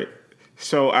advocate, right?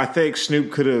 So I think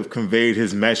Snoop could have conveyed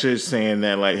his message saying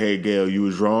that, like, hey, Gayle, you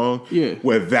was wrong. Yeah.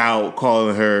 Without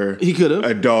calling her he could have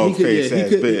a dog face ass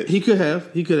bitch. He could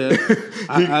have.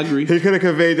 I agree. He could have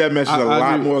conveyed that message a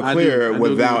lot more clear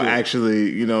without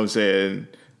actually, you know what I'm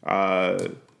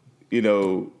saying,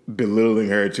 belittling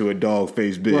her to a dog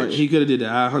face bitch. Right. He could have did that.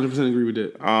 I 100% agree with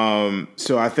that.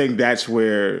 So I think that's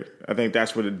where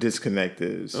the disconnect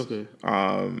is. Okay.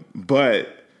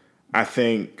 But I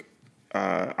think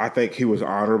he was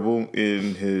honorable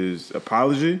in his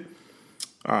apology.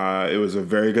 It was a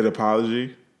very good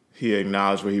apology. He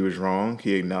acknowledged where he was wrong.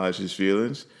 He acknowledged his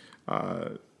feelings.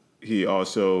 He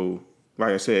also,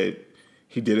 like I said,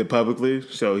 he did it publicly,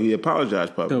 so he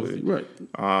apologized publicly. Right.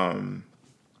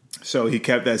 So he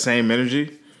kept that same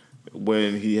energy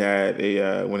when he had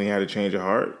a change of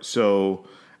heart. So,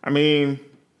 I mean,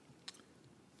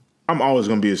 I'm always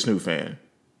going to be a Snoop fan.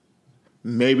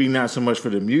 Maybe not so much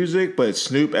for the music, but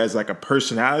Snoop as like a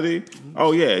personality.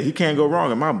 Oh yeah, he can't go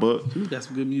wrong in my book. Snoop got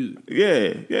some good music.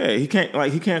 Yeah, he can't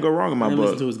go wrong in my book. I didn't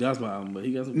listen to his gospel album, but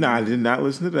he got some. Nah, I did not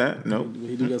listen to that. Nope.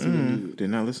 He do got some good music. Did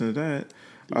not listen to that.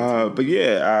 But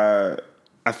yeah,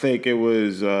 I think it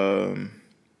was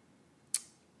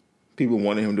people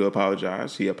wanted him to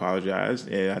apologize. He apologized,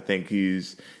 and I think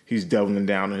he's doubling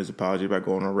down on his apology by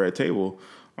going on Red Table.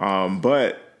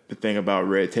 But the thing about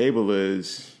Red Table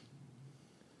is.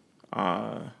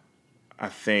 I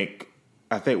think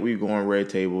we go on Red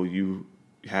Table. You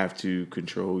have to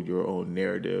control your own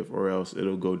narrative, or else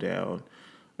it'll go down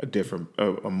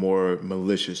a more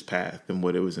malicious path than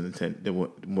what it was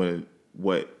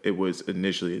what it was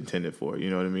initially intended for. You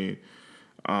know what I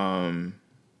mean?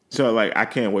 So like, I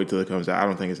can't wait till it comes out. I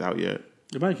don't think it's out yet.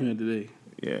 It might come out today.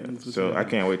 Yeah, so I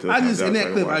can't wait till it comes out. In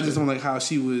that clip, I just don't like how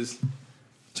she was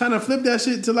trying to flip that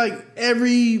shit to like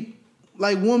every.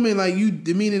 Like, woman, like, you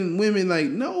demeaning women, like,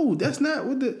 no, that's not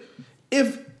what the.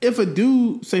 If a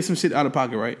dude say some shit out of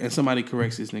pocket, right, and somebody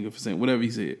corrects this nigga for saying whatever he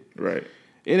said, right,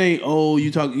 it ain't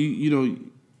you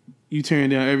tearing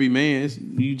down every man,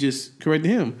 you just corrected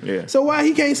him. Yeah. So why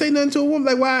he can't say nothing to a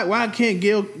woman? Like, why can't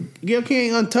Gayle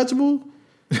King untouchable?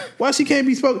 Why she can't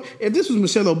be spoken? If this was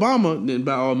Michelle Obama, then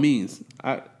by all means,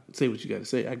 I say what you got to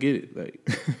say. I get it. Like,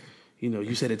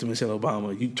 you said it to Michelle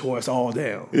Obama, you tore us all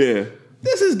down. Yeah.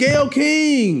 This is Gayle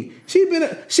King. She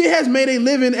has made a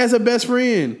living as a best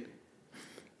friend.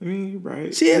 I mean, you're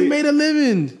right. She has made a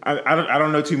living. I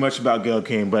don't know too much about Gayle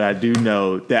King, but I do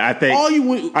know that I think all you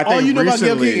know about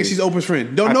Gayle King is she's Oprah's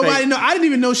friend. Nobody know. I didn't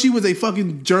even know she was a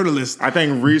fucking journalist. I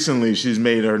think recently she's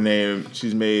made her name.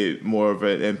 She's made more of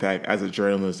an impact as a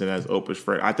journalist than as Oprah's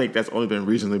friend. I think that's only been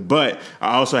recently, but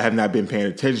I also have not been paying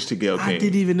attention to Gayle King. I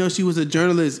didn't even know she was a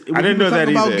journalist. I didn't know that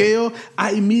either. About Gayle,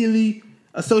 I immediately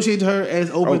associated her as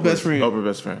Oprah's best friend. Oprah's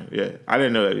best friend. Yeah, I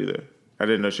didn't know that either. I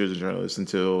didn't know she was a journalist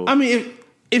until. I mean,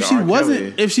 if she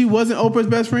wasn't Oprah's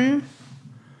best friend,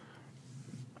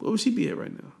 what would she be at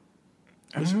right now?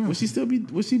 Would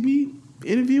she be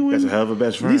interviewing? That's a hell of a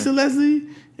best friend. Lisa Leslie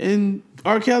and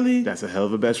R. Kelly. That's a hell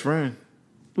of a best friend.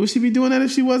 Would she be doing that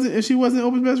if she wasn't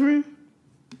Oprah's best friend?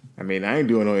 I mean, I ain't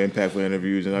doing no impactful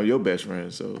interviews, and I'm your best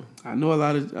friend, so. I know a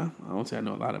lot of. I don't say I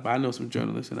know a lot of, but I know some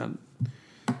journalists, and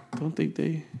I don't think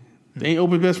they ain't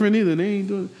Oprah's best friend either. They ain't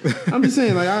doing. I'm just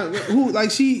saying,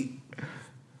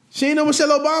 she ain't no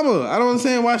Michelle Obama. I don't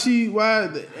understand why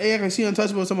they act like she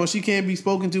untouchable. Someone she can't be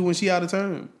spoken to when she out of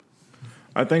term.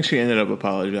 I think she ended up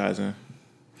apologizing.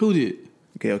 Who did?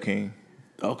 Gayle King.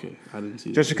 Okay, I didn't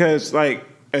see. Just because, like,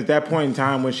 at that point in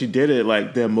time when she did it,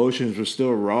 like, the emotions were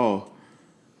still raw.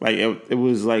 Like, it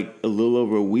was, like, a little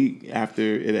over a week after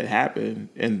it had happened.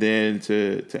 And then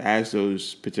to ask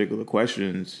those particular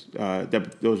questions, the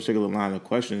particular line of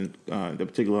questioning,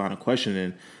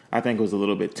 I think it was a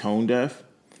little bit tone deaf.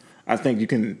 I think you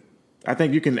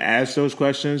can ask those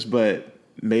questions, but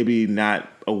maybe not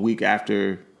a week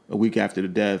after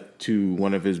the death to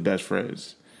one of his best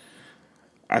friends.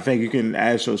 I think you can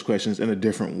ask those questions in a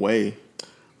different way.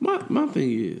 My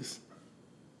thing is,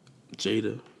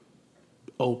 Jada,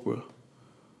 Oprah,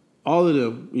 all of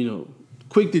them,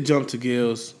 quick to jump to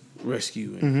Gayle's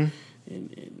rescue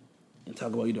and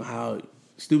talk about, how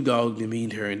Snoop Dogg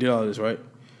demeaned her and did all this, right?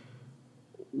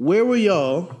 Where were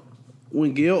y'all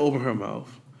when Gayle opened her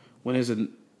mouth? When there's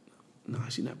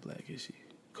she's not black, is she?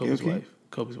 Kobe's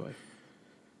wife.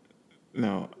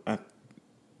 No,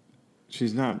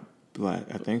 she's not black.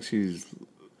 I think she's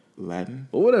Latin.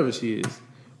 Or whatever she is.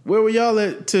 Where were y'all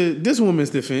at to this woman's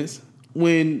defense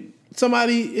when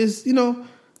somebody is,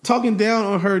 talking down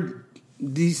on her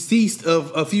deceased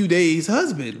of a few days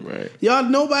husband? Right. Y'all,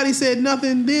 nobody said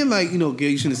nothing then. Like, Gayle,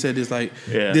 you shouldn't have said this. Like,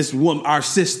 this woman, our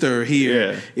sister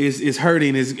here is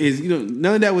hurting. Is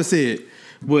none of that was said.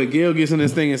 But Gayle gets on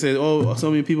this thing and says, "Oh,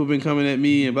 so many people been coming at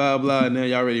me and blah blah." And now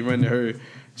y'all already run to her.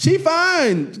 She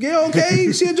fine. Gayle,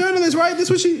 okay. She a journalist, right? This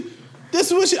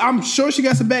is what she. I'm sure she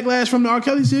got some backlash from the R.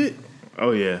 Kelly shit.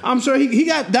 Oh yeah. I'm sure he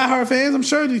got diehard fans. I'm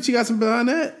sure she got some behind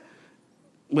that.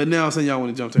 But now I'm saying y'all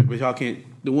want to jump to her, but y'all can't.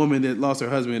 The woman that lost her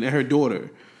husband and her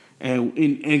daughter, and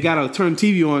got to turn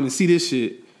TV on and see this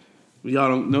shit. Y'all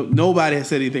don't know. Nobody has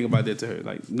said anything about that to her.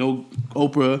 Like no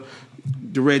Oprah,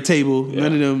 the Red Table. Yeah.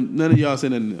 None of them. None of y'all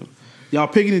said nothing to them. Y'all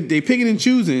picking and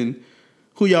choosing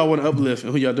who y'all want to uplift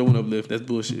and who y'all don't want to uplift. That's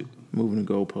bullshit. Moving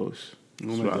the goalposts.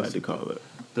 That's what I like to call it.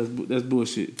 That's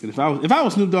bullshit. And if I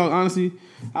was Snoop Dogg, honestly,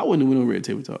 I wouldn't have went on Red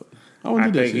Table Talk. I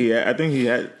wouldn't do that shit. I think he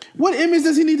had. What image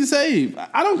does he need to save?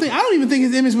 I don't even think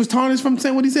his image was tarnished from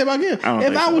saying what he said about Gayle.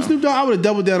 If I was Snoop Dogg, I would have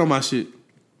doubled down on my shit.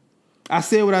 I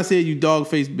said what I said, you dog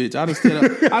face bitch. I'd have said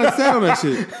on that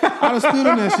shit. I'd have stood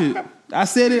on that shit. I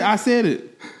said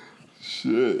it.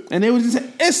 Shit. And they would just say,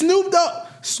 it's Snoop Dogg.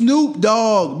 Snoop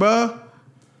Dogg, bruh.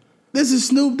 This is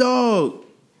Snoop Dogg.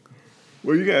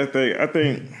 Well, you gotta think. I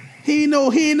think he ain't no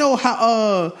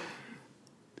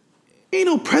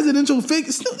presidential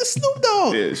figure. Snoop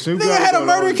Dogg. Yeah, Snoop Nigga Dogg had a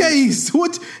murder case.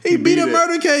 He beat a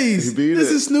murder case. This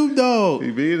is Snoop Dogg.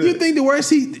 He beat it. You think the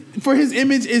worst for his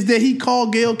image is that he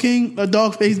called Gayle King a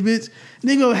dog face bitch?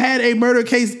 Nigga had a murder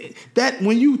case. That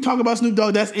when you talk about Snoop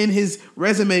Dogg, that's in his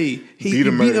resume. He beat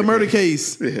a murder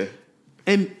case. Yeah.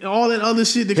 And all that other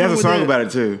shit that he comes has with a song that. about it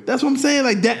too. That's what I'm saying.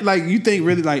 Like that. Like you think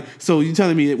really like. So you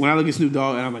telling me that when I look at Snoop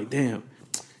Dogg and I'm like, damn,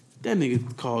 that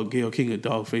nigga called Gayle King a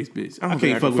dog face bitch. I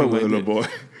can't fuck with him like that. Boy.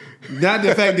 Not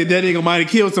the fact that nigga might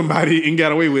have killed somebody and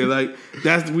got away with it. Like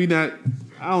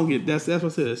I don't get that's what I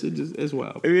said. That shit just it's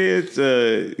wild. I mean, it's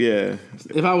yeah.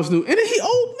 If I was Snoop, and then he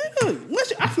old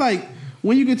nigga. I feel like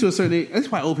when you get to a certain age, that's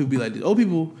why old people be like this. Old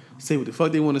people say what the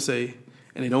fuck they want to say.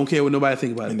 And they don't care what nobody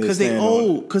think about it because they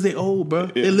old. Because they old, bro.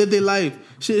 Yeah. They live their life.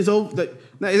 Shit is over.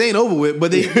 Like, it ain't over with,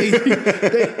 but they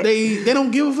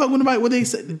don't give a fuck what they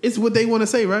say. It's what they want to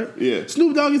say, right? Yeah.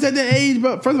 Snoop Dogg is at that age,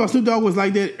 bro. First of all, Snoop Dogg was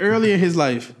like that early in his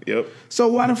life. Yep. So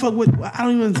why the fuck would I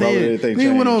don't even say it?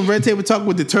 Nigga went on Red Table Talk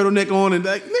with the turtleneck on and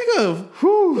like, nigga,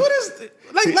 what is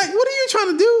like what are you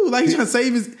trying to do? Like you trying to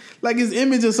save his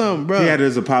image or something, bro? He had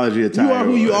his apology attire. You are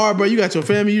who you are, bro. You got your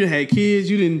family. You done had kids.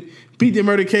 You didn't beat the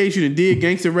murder case. You done did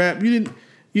gangster rap. You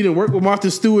didn't work with Martha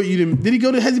Stewart. Did he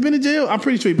go to? Has he been to jail? I'm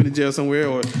pretty sure he's been to jail somewhere.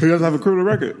 Or he doesn't have a criminal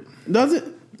record. Does it?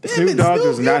 Snoop Dogg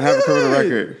does not have a criminal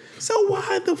record. So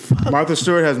why the fuck? Martha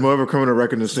Stewart has more of a criminal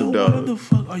record than Snoop Dogg. So why the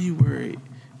fuck are you worried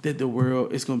that the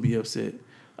world is gonna be upset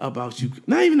about you?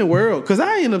 Not even the world, because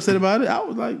I ain't upset about it. I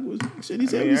was like, well, shit, he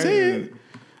said what he said.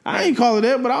 I ain't call it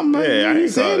that, but I'm like, yeah, I ain't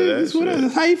said it.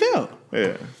 That's how he felt.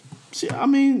 Yeah. She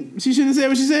shouldn't have said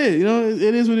what she said. You know, it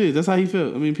is what it is. That's how he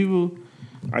felt. I mean, people.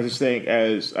 I just think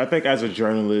as a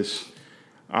journalist,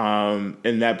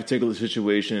 in that particular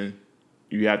situation,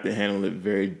 you have to handle it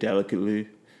very delicately.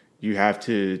 you have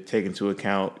to take into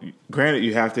account. Granted,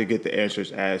 you have to get the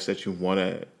answers asked that you want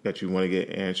to get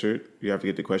answered. You have to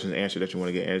get the questions answered that you want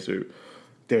to get answered.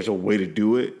 There's a way to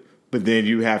do it, but then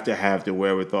you have to have the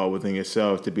wherewithal within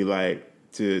yourself to be like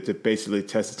to basically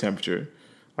test the temperature.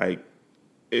 Like,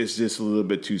 it's just a little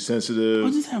bit too sensitive. I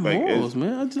just have like, morals,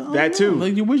 man. I that too.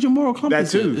 Like, where's your moral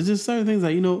compass? That too. It's just certain things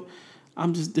like, you know,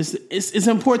 I'm just this. It's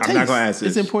in poor taste. I'm not gonna ask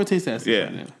this. It's in poor taste to ask this Yeah,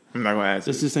 right now. I'm not gonna ask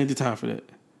This just ain't the time for that.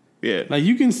 Yeah, Like,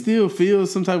 you can still feel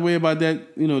some type of way about that,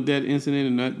 you know, that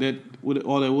incident and that what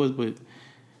all that was,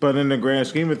 but in the grand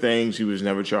scheme of things, he was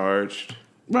never charged.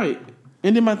 right.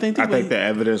 And then my thing, I think the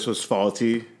evidence was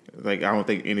faulty. Like, I don't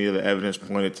think any of the evidence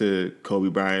pointed to Kobe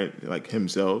Bryant, like,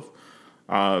 himself.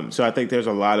 So I think there was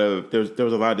a lot of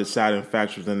deciding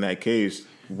factors in that case,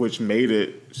 which made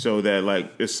it so that,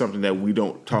 like, it's something that we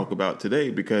don't talk about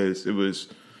today because it was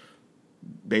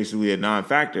basically a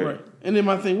non-factor. Right. And then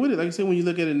my thing with it, like I said, when you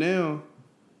look at it now,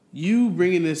 you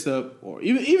bringing this up, or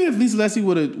even if Lisa Leslie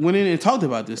would have went in and talked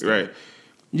about this stuff, Right.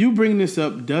 You bringing this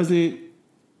up doesn't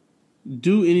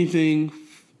do anything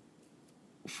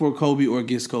for Kobe or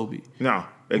against Kobe. No,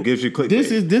 it gives you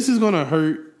clickbait. This is going to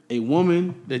hurt a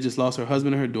woman that just lost her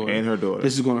husband and her daughter. And her daughter.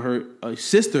 This is going to hurt a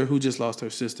sister who just lost her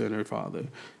sister and her father.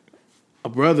 A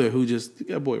brother who just, you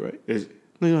got a boy, right?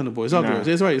 No, you're not a boy. It's all girls.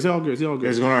 That's right. It's all girls.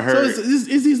 It's gonna hurt. So it's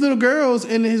these little girls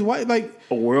and his wife. Like,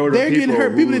 a world they're of people getting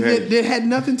hurt. People who that had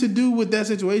nothing to do with that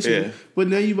situation. Yeah. But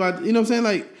now you about, you know what I'm saying?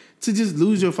 Like, to just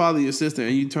lose your father, your sister,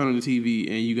 and you turn on the TV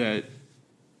and you got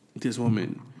this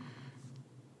woman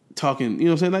talking. You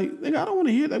know what I'm saying? Like, I don't want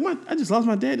to hear. Like, I just lost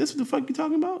my dad. That's what the fuck you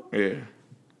talking about? Yeah.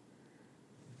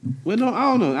 Well, no, I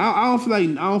don't know. I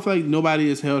don't feel like nobody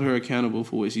has held her accountable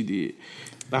for what she did.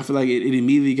 I feel like it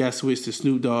immediately got switched to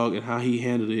Snoop Dogg and how he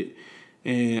handled it.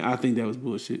 And I think that was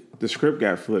bullshit. The script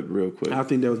got flipped real quick. I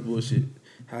think that was bullshit.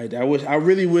 I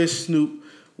really wish Snoop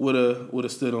would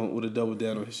have stood on, would have doubled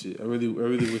down on his shit. I really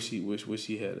wish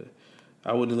he had it.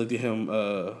 I wouldn't have looked at him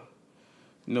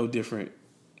no different.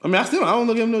 I mean, I don't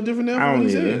look at him no different now. I don't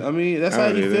what he either. said. I mean, that's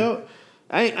how he felt.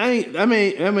 That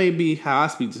may be how I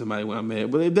speak to somebody when I'm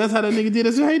mad. But if that's how that nigga did,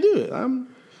 that's how he do it.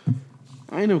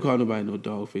 I ain't never called nobody no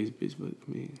dog face bitch, but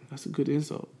I mean, that's a good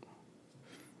insult.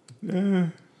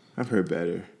 I've heard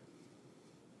better.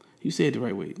 You said it the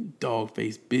right way. Dog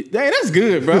face bitch. Hey, that's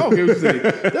good, bro. I don't care what you say.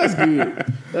 That's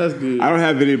good. That's good. I don't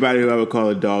have anybody who I would call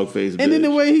a dog face bitch. And then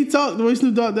the way he talked, the way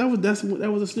Snoop Dogg, that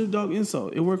was a Snoop Dogg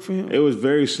insult. It worked for him. It was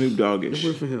very Snoop Doggish. It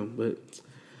worked for him, but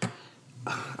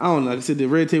I don't know. Like I said, the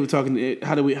red tape talking. I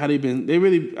feel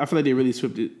like they really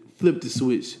flipped the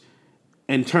switch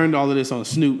and turned all of this on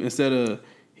Snoop instead of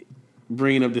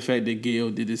bringing up the fact that Gayle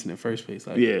did this in the first place.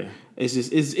 Like, yeah, it's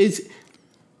just it's.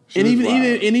 And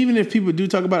even if people do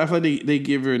talk about it, I feel like they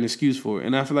give her an excuse for it.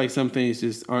 And I feel like some things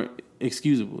just aren't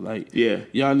excusable. Like,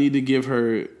 y'all need to give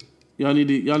her, y'all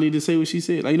need to say what she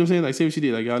said. Like, you know what I'm saying? Like, say what she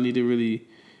did. Like, y'all need to really,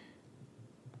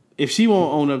 if she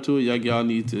won't own up to it, y'all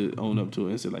need to own up to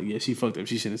it and say, like, yeah, she fucked up.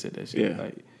 She shouldn't have said that shit. Yeah.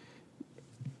 Like,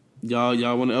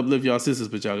 y'all want to uplift y'all sisters,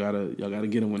 but y'all gotta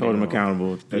get them when they're wrong. Hold them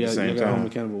accountable at the same time. Hold them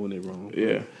accountable when they're wrong.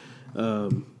 Yeah.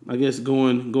 I guess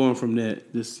going from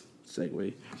that, this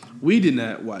segue. We did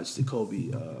not watch the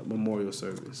Kobe memorial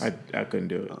service. I couldn't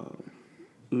do it.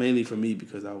 Mainly for me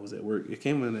because I was at work. It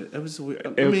came on. It was weird.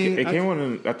 It came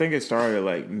on. I think it started at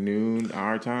like noon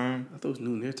our time. I thought it was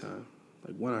noon their time,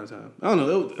 like 1 hour time. I don't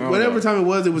know. Whatever time it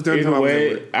was during the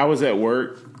time I was at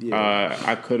work. Yeah.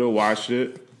 I could have watched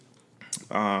it.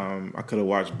 I could have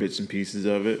watched bits and pieces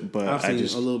of it, but I've seen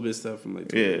a little bit of stuff from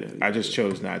like. I just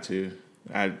chose not to.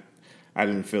 I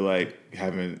didn't feel like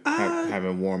having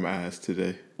warm eyes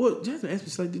today. Well, Jasmine asked me,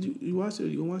 she's like, "Did you watch it? Or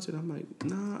you gonna watch it?" I'm like,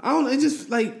 "Nah, I don't know." It's just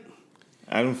like,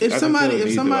 if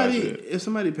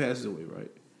somebody passes away,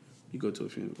 right? You go to a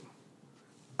funeral.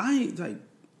 I ain't like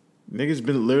niggas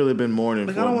literally been mourning.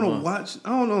 Like, for I don't want to watch. I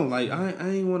don't know. Like, I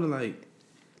ain't want to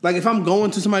like if I'm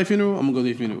going to somebody's funeral, I'm gonna go to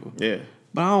their funeral. Yeah.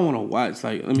 But I don't want to watch.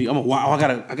 Like,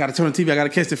 I gotta turn on TV. I gotta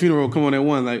catch the funeral. Come on at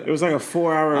one. Like, it was like a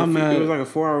 4 hour. It was like a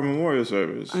 4 hour memorial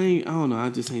service. I don't know. I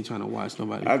just ain't trying to watch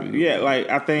nobody. I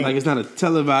think like it's not a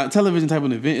television type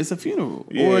of event. It's a funeral.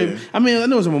 Yeah. Or I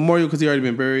know it's a memorial because he already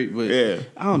been buried. But yeah,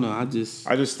 I don't know. I just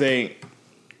think,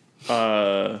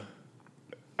 I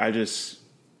just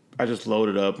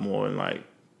loaded up more and like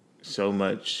so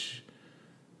much,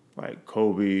 like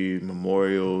Kobe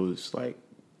memorials, like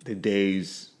the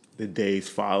days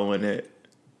following it,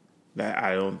 that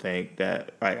I don't think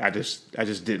that, like, I just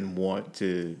didn't want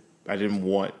to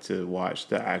watch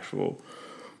the actual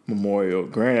memorial.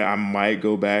 Granted, I might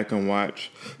go back and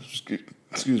watch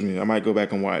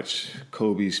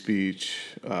Kobe's speech,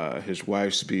 his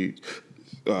wife's speech,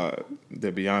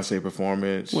 the Beyonce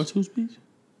performance. What's whose speech?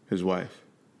 His wife.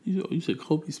 You said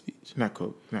Kobe's speech. Not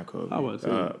Kobe. I was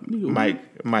about to say, Mike.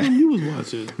 You was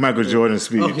watching Michael Jordan's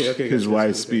speech. Okay, his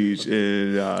wife's speech,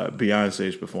 and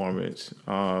Beyonce's performance.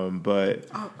 But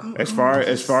as far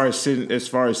as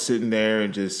sitting there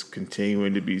and just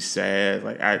continuing to be sad,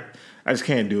 like I just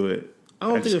can't do it.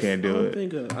 I can't do it.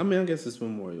 I guess it's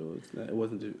memorial. It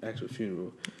wasn't the actual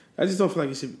funeral. I just don't feel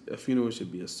like a funeral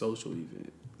should be a social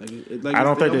event. I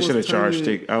don't think they should have charged.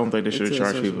 I don't think they should have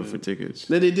charged people for tickets.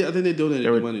 No, they did. I think they donated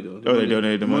the money though. They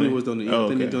donated the money. Money was donated. Oh, I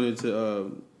think okay. they donated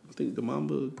to the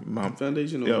Mamba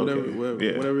Foundation or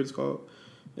whatever it's called.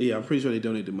 Yeah, I'm pretty sure they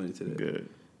donated the money to that. Good.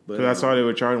 Because I saw they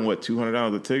were charging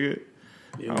 $200 a ticket.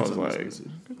 Yeah, I was like,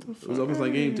 it was almost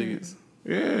like game tickets.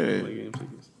 Yeah. Like game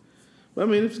tickets. But I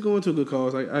mean, if it's going to a good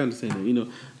cause, I understand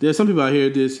that. There's some people out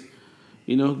here just,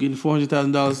 getting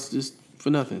 $400,000 just for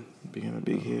nothing. Being a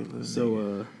big hit.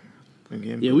 So,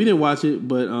 yeah, we didn't watch it,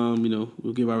 but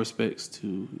we'll give our respects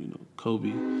to Kobe.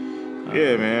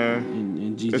 Yeah, man,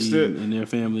 and Gigi and their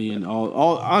family and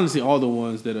all honestly all the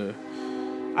ones that are.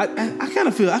 I kind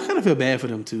of feel bad for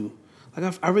them too.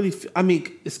 Like I really,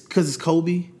 it's because it's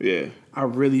Kobe. Yeah, I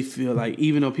really feel like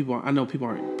even though I know people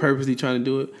aren't purposely trying to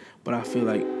do it, but I feel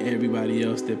like everybody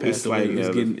else that passed away is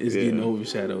getting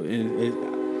overshadowed,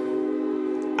 and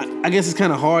I guess it's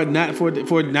kind of hard for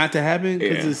it not to happen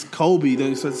because it's Kobe.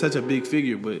 It's such a big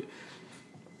figure, but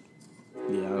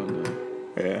yeah, I don't know.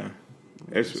 Yeah,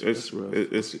 it's rough.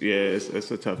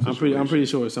 It's a tough situation. I'm pretty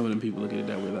sure some of them people look at it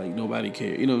that way, like nobody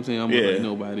cares. You know what I'm saying? Like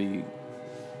nobody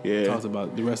talks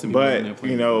about the rest of me. But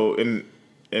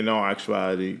in all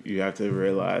actuality, you have to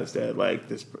realize that like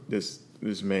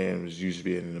this man was used to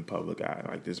being in the public eye.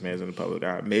 Like this man's in the public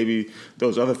eye. Maybe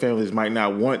those other families might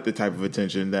not want the type of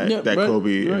attention that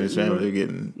Kobe and his family are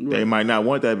getting. Right. They might not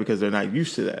want that because they're not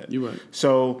used to that. You're right.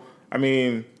 So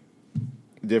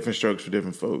different strokes for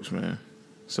different folks, man.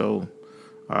 So,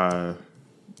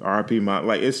 RIP,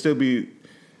 it still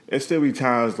be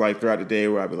times like throughout the day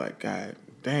where I be like, God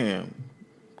damn,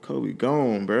 Kobe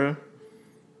gone, bro.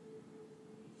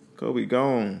 Kobe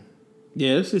gone.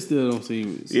 Yeah, this shit still don't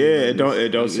seem. It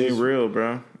don't seem real,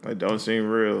 bro. It don't seem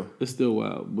real. It's still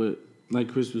wild, but like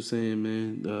Chris was saying,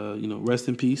 man, rest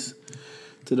in peace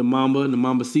to the Mamba and the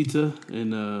Mambacita,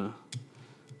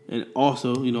 and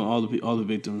also all the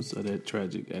victims of that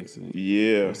tragic accident.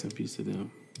 Yeah, rest in peace to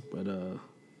them. But I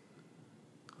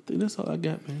think that's all I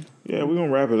got, man. Yeah, we're gonna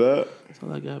wrap it up. That's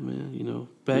all I got, man.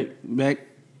 Back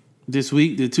this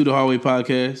week, the To the Hard Way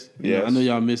podcast. I know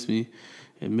y'all missed me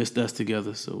and missed us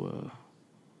together, so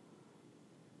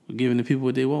we're giving the people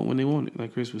what they want when they want it,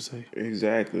 like Chris would say.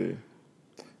 Exactly.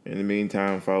 In the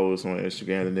meantime, follow us on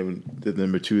Instagram, the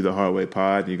number 2 The Hard Way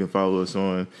Pod. You can follow us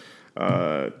on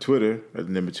Twitter at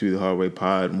the number 2 The Hard Way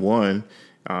Pod 1.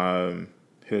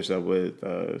 Hit us up with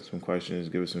some questions,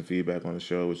 give us some feedback on the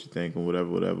show, what you think, and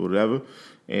whatever.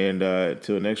 And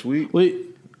until next week.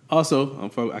 Wait, also, I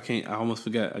almost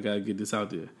forgot. I gotta get this out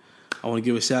there. I want to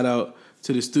give a shout out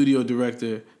to the studio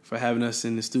director for having us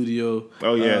in the studio.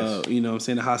 Oh yes, I'm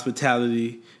saying the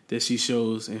hospitality that she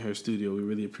shows in her studio. We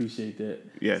really appreciate that.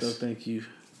 Yes. So thank you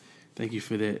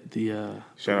for that.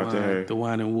 Shout out to her. The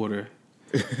wine and water.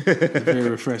 Very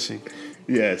refreshing.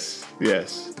 Yes.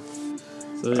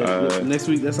 So next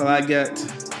week, that's all I got.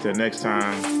 Till next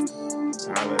time,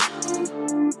 holla.